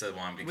pizza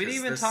one because We didn't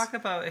even this, talk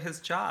about his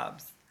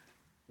jobs.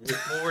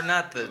 Well, we're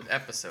not the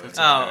episode.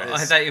 Oh,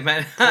 This I thought you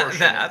meant portion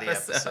the of the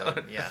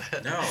episode. Yeah.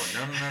 No.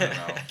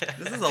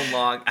 This is a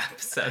long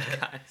episode,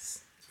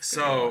 guys.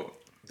 So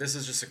this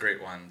is just a great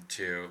one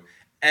to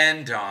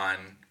end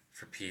on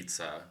for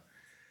pizza,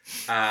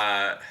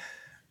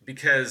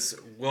 because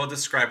we'll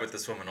describe what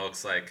this woman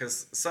looks like.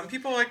 Because some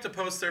people like to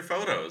post their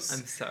photos.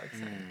 I'm so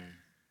excited.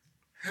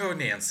 Oh,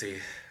 Nancy.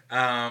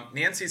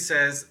 Nancy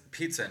says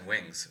pizza and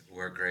wings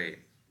were great.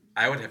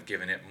 I would have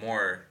given it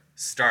more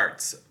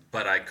starts,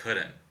 but I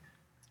couldn't.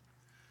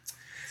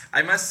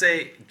 I must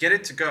say, get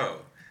it to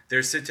go.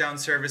 Their sit-down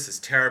service is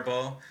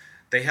terrible.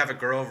 They have a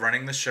girl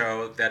running the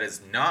show that is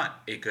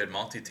not a good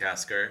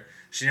multitasker.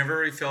 She never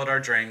refilled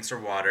our drinks or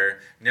water,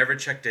 never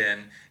checked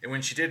in, and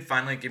when she did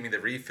finally give me the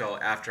refill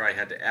after I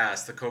had to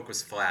ask, the Coke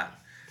was flat.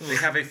 They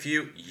have a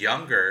few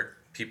younger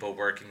people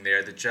working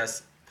there that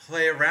just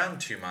play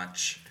around too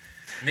much.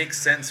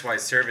 Makes sense why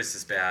service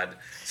is bad.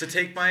 So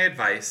take my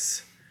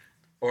advice,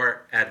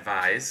 or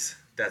advise,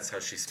 That's how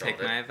she spelled Take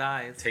it. my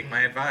advice. Take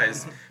my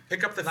advice.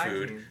 Pick up the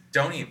food. Advising.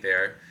 Don't eat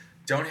there.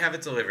 Don't have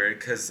it delivered,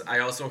 because I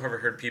also have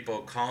heard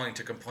people calling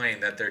to complain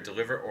that their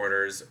deliver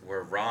orders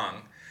were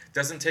wrong.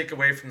 Doesn't take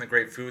away from the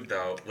great food,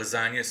 though.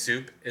 Lasagna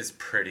soup is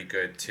pretty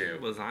good, too.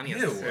 Lasagna Ew.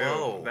 soup.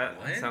 Whoa. That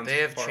What? sounds They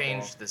have horrible.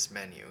 changed this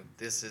menu.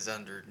 This is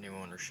under new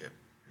ownership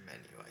menu,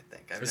 I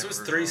think. This never was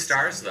heard 3 of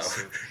stars, lasagna though.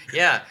 soup.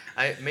 Yeah,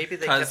 maybe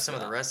they kept 'Cause some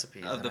of the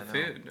recipes. of I the don't know.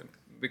 food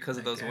because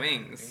of those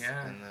wings.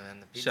 Yeah. And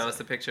the pizza. Show us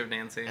the picture of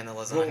Nancy. And the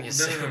Well, lasagna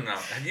soup. no.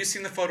 Have you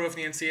seen the photo of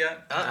Nancy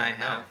yet? I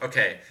have.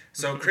 Okay,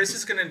 so Chris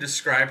is going to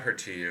describe her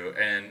to you,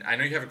 and I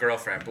know you have a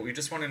girlfriend, but we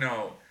just want to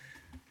know,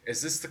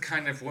 is this the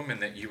kind of woman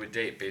that you would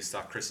date based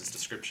off Chris's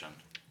description?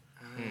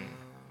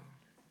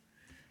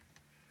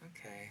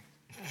 Okay.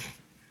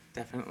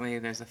 Definitely,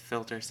 there's a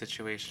filter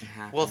situation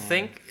happening.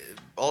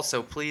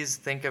 Well, please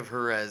think of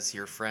her as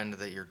your friend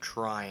that you're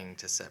trying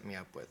to set me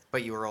up with.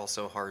 But you have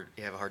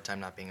a hard time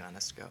not being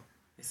honest. Go.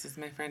 This is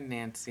my friend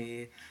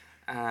Nancy.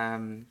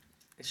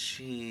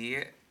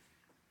 She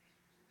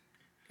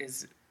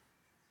is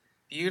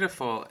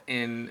beautiful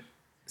in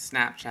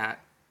Snapchat.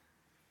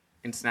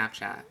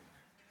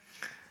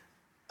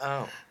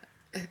 Oh.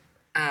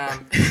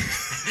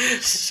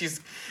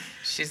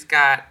 She's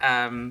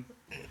got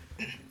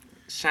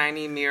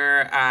shiny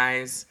mirror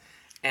eyes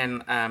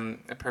and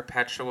a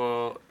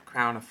perpetual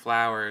crown of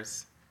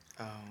flowers.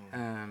 Oh.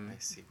 I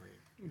see where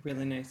you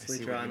Really I nicely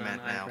see what drawn you on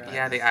meant now, eyebrows. but-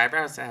 Yeah, the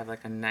eyebrows have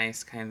like a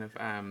nice kind of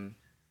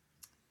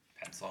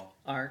Pencil.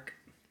 Arc.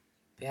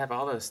 they have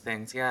all those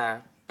things,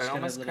 yeah. But She's got a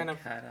almost little kind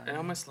of cat it eye.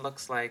 almost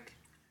looks like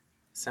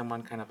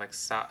someone kind of like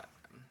saw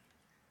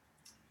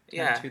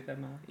yeah. Tattooed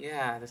them up.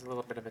 Yeah, there's a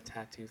little bit of a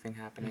tattoo thing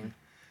happening.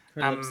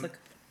 Her lips look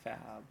fab.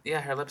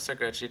 Yeah, her lips are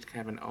good. She's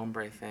kind of an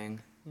ombre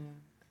thing.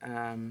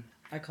 Yeah.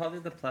 I called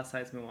her the plus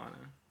size Moana.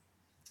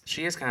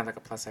 She is kind of like a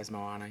plus size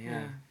Moana,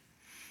 yeah.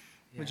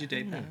 Would you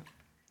date that?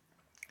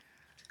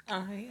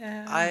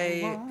 I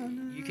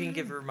am. You can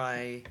give her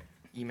my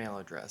email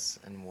address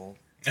and we'll.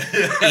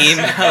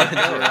 Email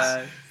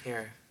address.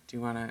 Here, do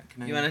you wanna?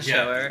 Can I? You want to Yeah,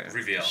 show her?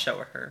 reveal. Show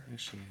her. Here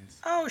she is.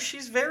 Oh,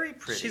 she's very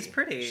pretty. She's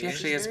pretty. She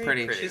actually is very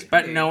pretty. pretty. She's But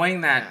pretty.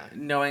 knowing that,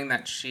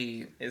 Yeah.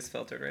 she, Is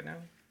filtered right now.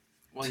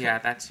 well, yeah,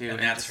 that too. And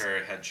that's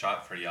her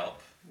headshot for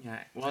Yelp.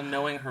 Yeah. Well,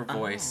 knowing her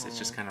voice, it's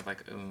just Oh. kind of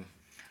like, ooh.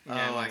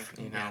 Oh,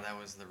 you know. yeah, that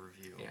was the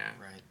review. Yeah.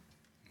 Right.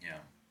 Yeah.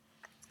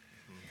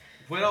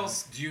 What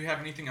else? Do you have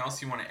anything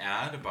else you want to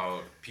add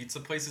about pizza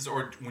places,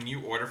 or when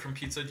you order from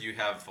pizza, do you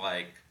have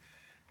like,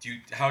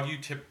 how do you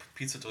tip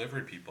pizza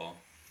delivery people?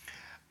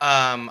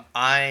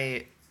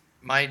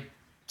 My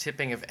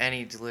tipping of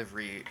any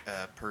delivery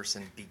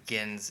person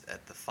begins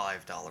at the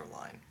 $5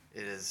 line.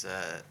 It is,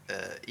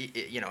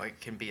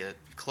 it can be a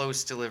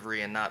close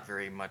delivery and not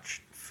very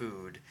much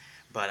food,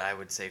 but I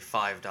would say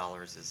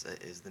 $5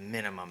 is the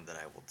minimum that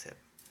I will tip.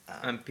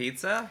 On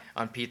pizza?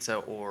 On pizza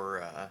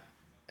or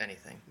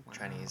anything,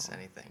 Chinese,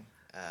 anything.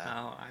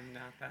 Oh, I'm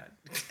not that.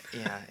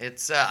 Yeah,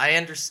 it's. I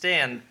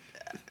understand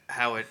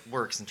how it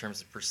works in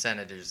terms of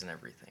percentages and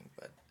everything,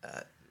 but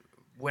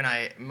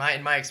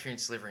in my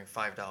experience, delivering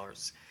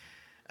 $5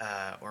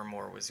 or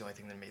more was the only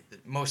thing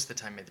that most of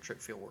the time made the trip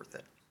feel worth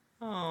it.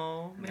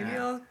 Oh, maybe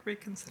Yeah. I'll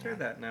reconsider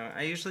that now.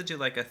 I usually do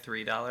like a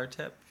 $3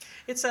 tip.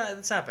 It's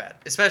not bad,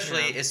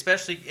 especially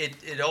Yeah.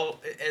 it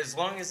all as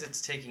long as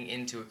it's taking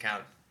into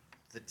account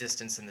the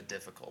distance and the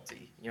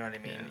difficulty. You know what I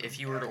mean? Yeah. If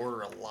you were to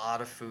order a lot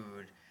of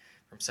food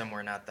from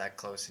somewhere not that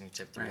close and you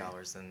tip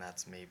 $3, then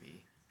that's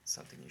maybe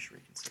something you should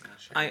reconsider.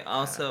 I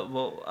also,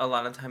 a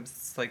lot of times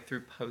it's like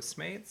through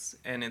Postmates,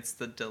 and it's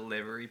the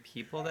delivery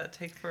people that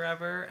take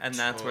forever, and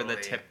that's where the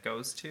Totally. tip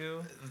goes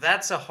to.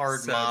 That's a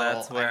hard So model.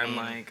 that's where I I'm mean,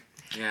 like,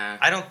 Yeah.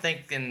 I don't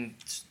think in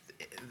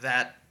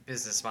that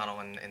business model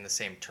in the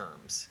same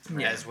terms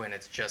Yeah. as when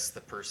it's just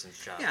the person's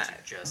job Yeah. to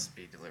just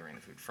be delivering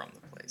the food from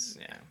the place.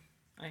 yeah,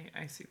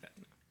 I see that.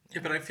 Yeah,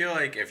 but I feel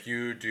like if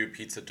you do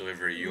pizza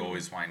delivery, you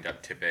always wind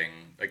up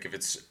tipping. Like if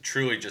it's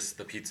truly just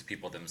the pizza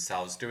people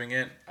themselves doing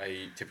it,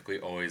 I typically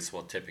always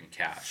will tip in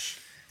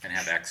cash and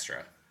have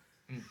extra.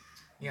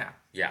 Yeah.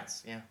 Yeah.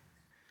 Yeah.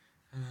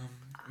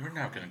 We're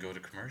now gonna go to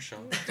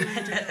commercial.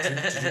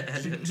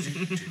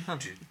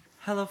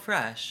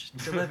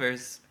 HelloFresh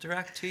delivers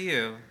direct to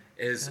you.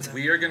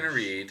 We are gonna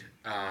read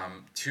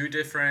 2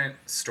 different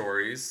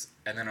stories,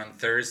 and then on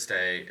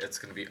Thursday it's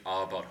gonna be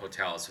all about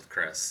hotels with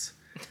Chris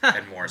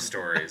and more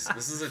stories.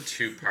 This is a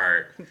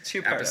 2-part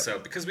Two-part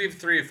episode because we have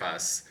 3 of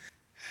us.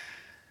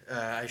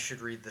 I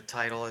should read the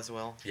title as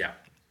well. Yeah,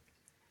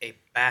 A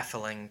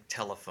baffling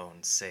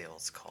telephone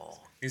sales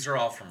call. these are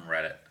all from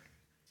Reddit.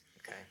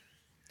 Okay.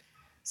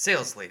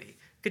 Sales lady.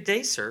 Good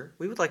day, sir.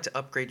 We would like to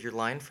upgrade your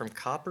line from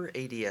copper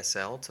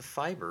ADSL to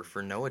fiber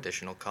for no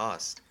additional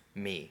cost.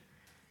 Me.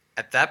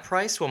 At that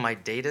price, will my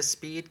data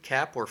speed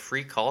cap or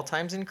free call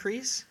times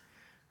increase?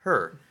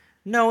 Her.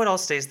 No, it all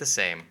stays the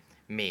same.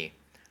 Me.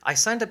 I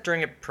signed up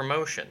during a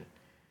promotion.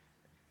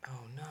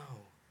 Oh no.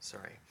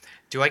 Sorry.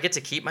 Do I get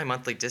to keep my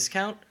monthly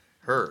discount?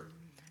 Her.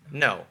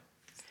 No.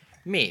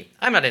 Me.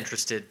 I'm not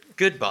interested.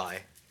 Goodbye.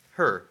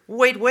 Her.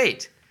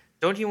 Wait.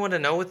 Don't you want to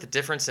know what the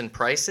difference in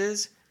price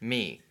is?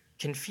 Me.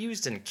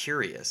 Confused and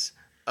curious.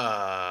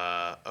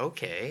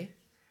 Okay.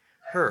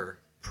 Her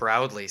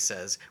proudly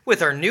says,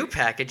 with our new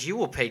package, you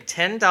will pay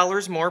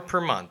 $10 more per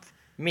month.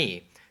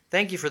 Me.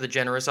 Thank you for the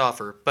generous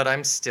offer, but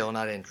I'm still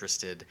not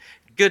interested.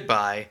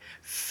 Goodbye.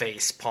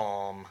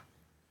 Facepalm.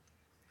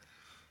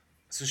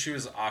 So she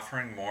was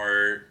offering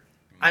more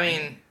I money?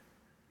 mean,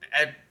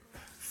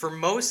 for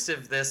most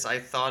of this, I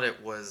thought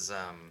it was.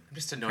 I'm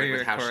just annoyed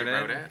with how she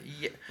wrote it.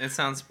 Yeah. It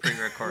sounds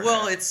pre-recorded.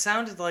 Well, it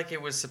sounded like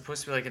it was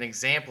supposed to be like an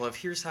example of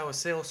here's how a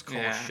sales call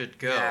Yeah. should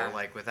go, Yeah.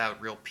 like without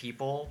real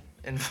people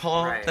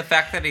involved. Right. the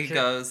fact that he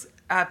goes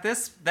at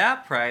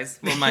that price,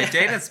 will my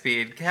data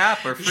speed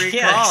cap or free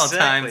Yeah, call exactly.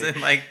 times?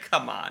 And like,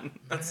 come on.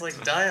 That's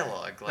like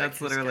dialogue. Like That's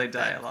he's literally got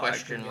that dialogue.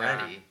 question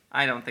Yeah. ready.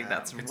 I don't think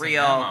that's It's a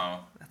real. memo.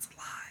 That's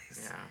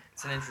lies. Yeah.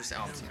 It's an interesting.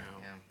 Oh,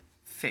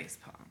 Face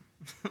palm.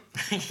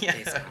 yeah.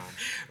 Facepalm.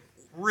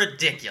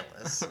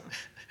 Ridiculous.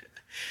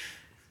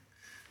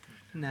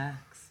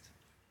 Next.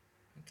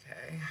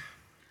 Okay.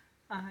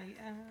 I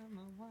am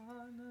a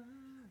wanna.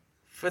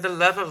 For the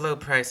love of low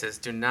prices,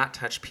 do not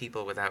touch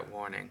people without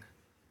warning.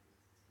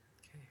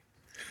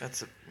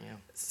 That's a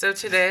So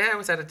today I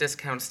was at a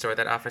discount store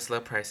that offers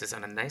low prices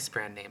on nice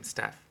brand name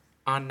stuff.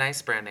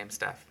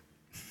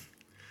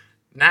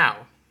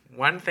 Now,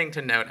 one thing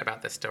to note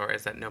about the store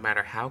is that no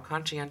matter how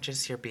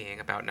conscientious you're being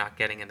about not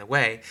getting in the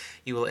way,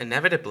 you will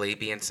inevitably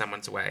be in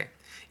someone's way.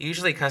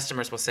 Usually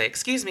customers will say,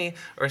 "Excuse me,"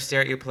 or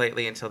stare at you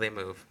politely until they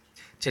move.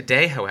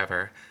 Today,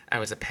 however, I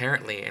was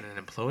apparently in an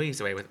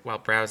employee's way while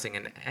browsing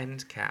an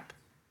end cap.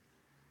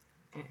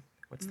 Okay,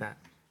 what's that?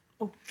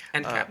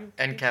 End cap.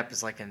 end cap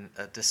is like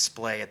a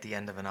display at the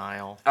end of an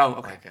aisle. Oh,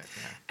 okay. Like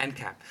End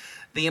cap.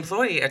 The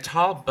employee, a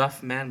tall,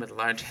 buff man with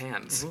large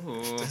hands,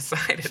 Ooh.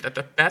 decided that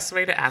the best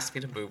way to ask me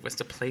to move was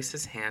to place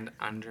his hand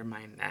under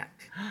my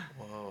neck.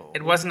 Whoa.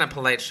 It wasn't a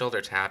polite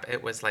shoulder tap.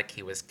 It was like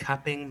he was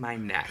cupping my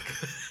neck.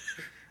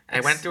 I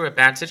went through a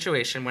bad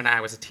situation when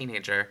I was a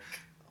teenager.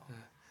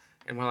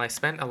 And while I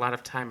spent a lot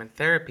of time in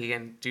therapy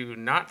and do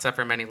not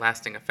suffer many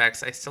lasting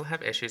effects, I still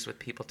have issues with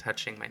people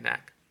touching my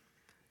neck.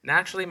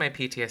 Naturally, my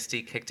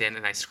PTSD kicked in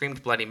and I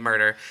screamed bloody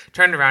murder,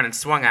 turned around and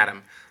swung at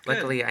him.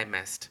 Luckily, I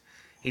missed.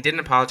 He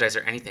didn't apologize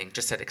or anything,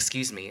 just said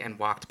 "excuse me" and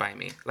walked by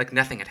me, like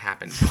nothing had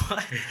happened.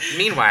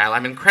 Meanwhile,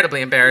 I'm incredibly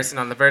embarrassed and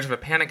on the verge of a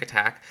panic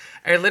attack.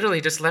 I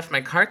literally just left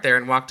my cart there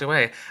and walked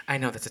away. I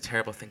know that's a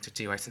terrible thing to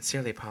do. I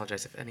sincerely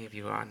apologize if any of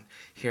you on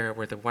here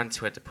were the ones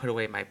who had to put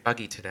away my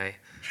buggy today.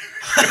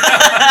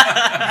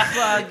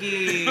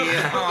 Buggy.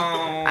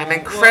 Oh, I'm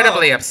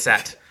incredibly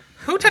upset.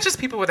 Who touches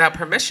people without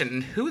permission,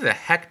 and who the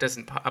heck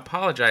doesn't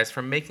apologize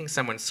for making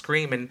someone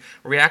scream and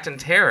react in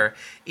terror,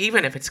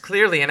 even if it's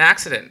clearly an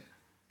accident?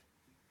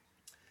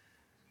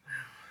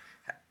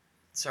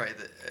 Sorry,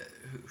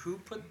 who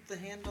put the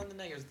hand on the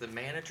neck? Was it the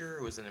manager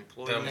or was it an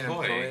employee? The An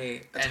employee.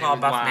 employee, a And tall, it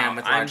was- buff wow, man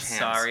with I'm large hands.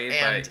 sorry,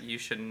 And- but you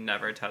should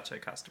never touch a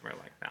customer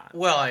like that.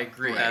 Well, I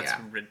agree. That's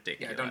yeah.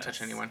 ridiculous. Yeah, don't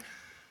touch anyone.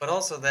 But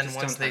also, then Just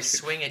once don't they touch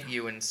people. swing at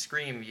you and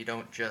scream, you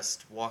don't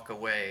just walk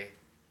away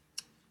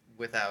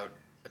without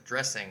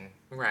addressing.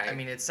 Right. I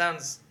mean, it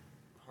sounds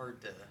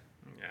hard to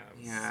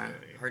Yeah.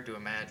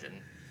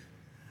 imagine.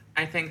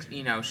 I think,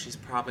 she's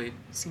probably,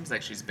 seems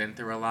like she's been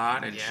through a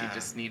lot, and she Yeah.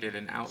 just needed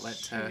an outlet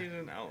She to, needed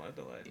an outlet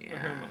to let her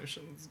Yeah.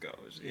 emotions go.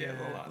 She has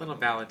a lot. little of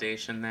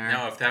validation there.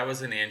 No, if that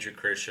was an Andrew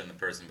Christian, the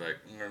person would be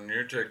like, "Can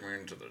you take me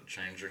into the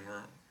changing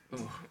room?"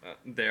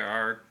 There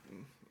are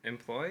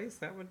employees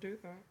that would do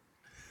that.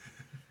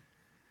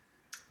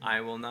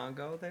 I will not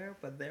go there,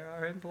 but there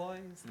are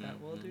employees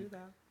that will do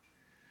that.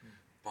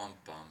 Bum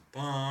bum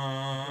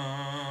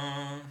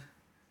bum.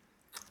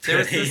 There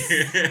was this.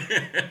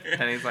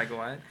 Penny's like,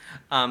 what?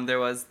 There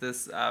was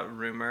this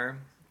rumor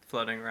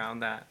floating around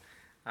that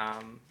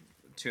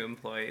two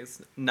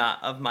employees,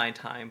 not of my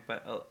time,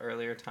 but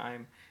earlier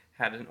time,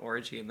 had an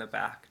orgy in the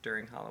back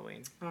during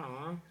Halloween.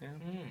 Aw. Yeah.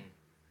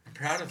 I'm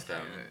proud of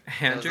them.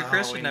 Andrew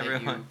Christian, Halloween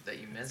everyone. that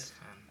you missed.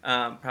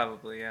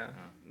 Probably, yeah.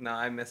 No,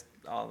 I missed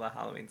all the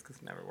Halloweens because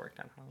I never worked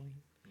on Halloween.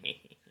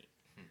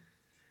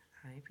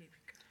 Hi, baby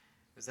girl.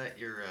 Was that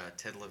your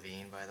Ted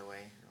Levine, by the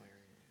way?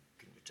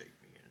 Can you take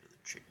me into the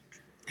change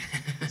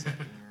room? Is that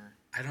your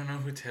I don't know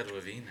who Ted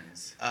Levine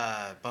is.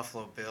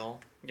 Buffalo Bill?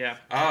 Yeah.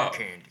 Oh.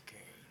 Candy cane.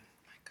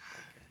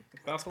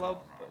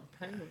 Buffalo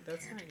Penguin,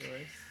 that's not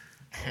yours.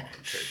 I'll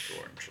take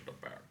you into the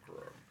back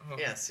room.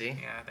 Yeah, see?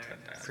 Yeah, there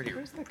it is.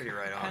 Pretty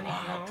right on.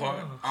 I'll put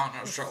on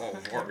a show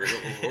for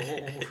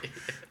you.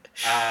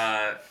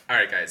 All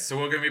right, guys. So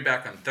we're gonna be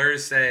back on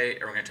Thursday,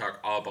 and we're gonna talk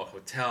all about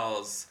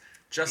hotels,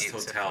 just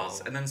Beautiful.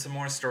 hotels, and then some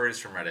more stories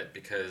from Reddit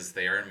because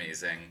they are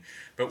amazing.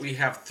 But we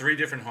have 3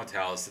 different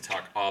hotels to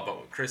talk all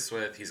about with Chris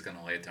with. He's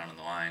gonna lay it down on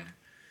the line.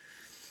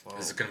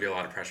 This is gonna be a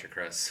lot of pressure,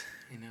 Chris.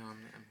 I know, I'm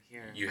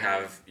here.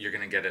 You're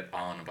gonna get it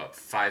all in about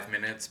 5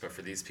 minutes, but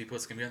for these people,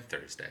 it's gonna be on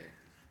Thursday.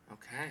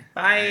 Okay.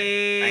 Bye.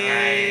 Bye,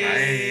 guys.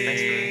 Bye.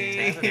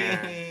 Thanks for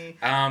taking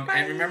that.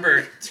 And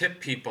remember, tip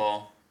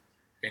people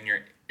in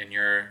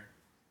your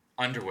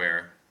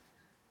underwear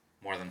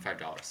more than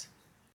 $5.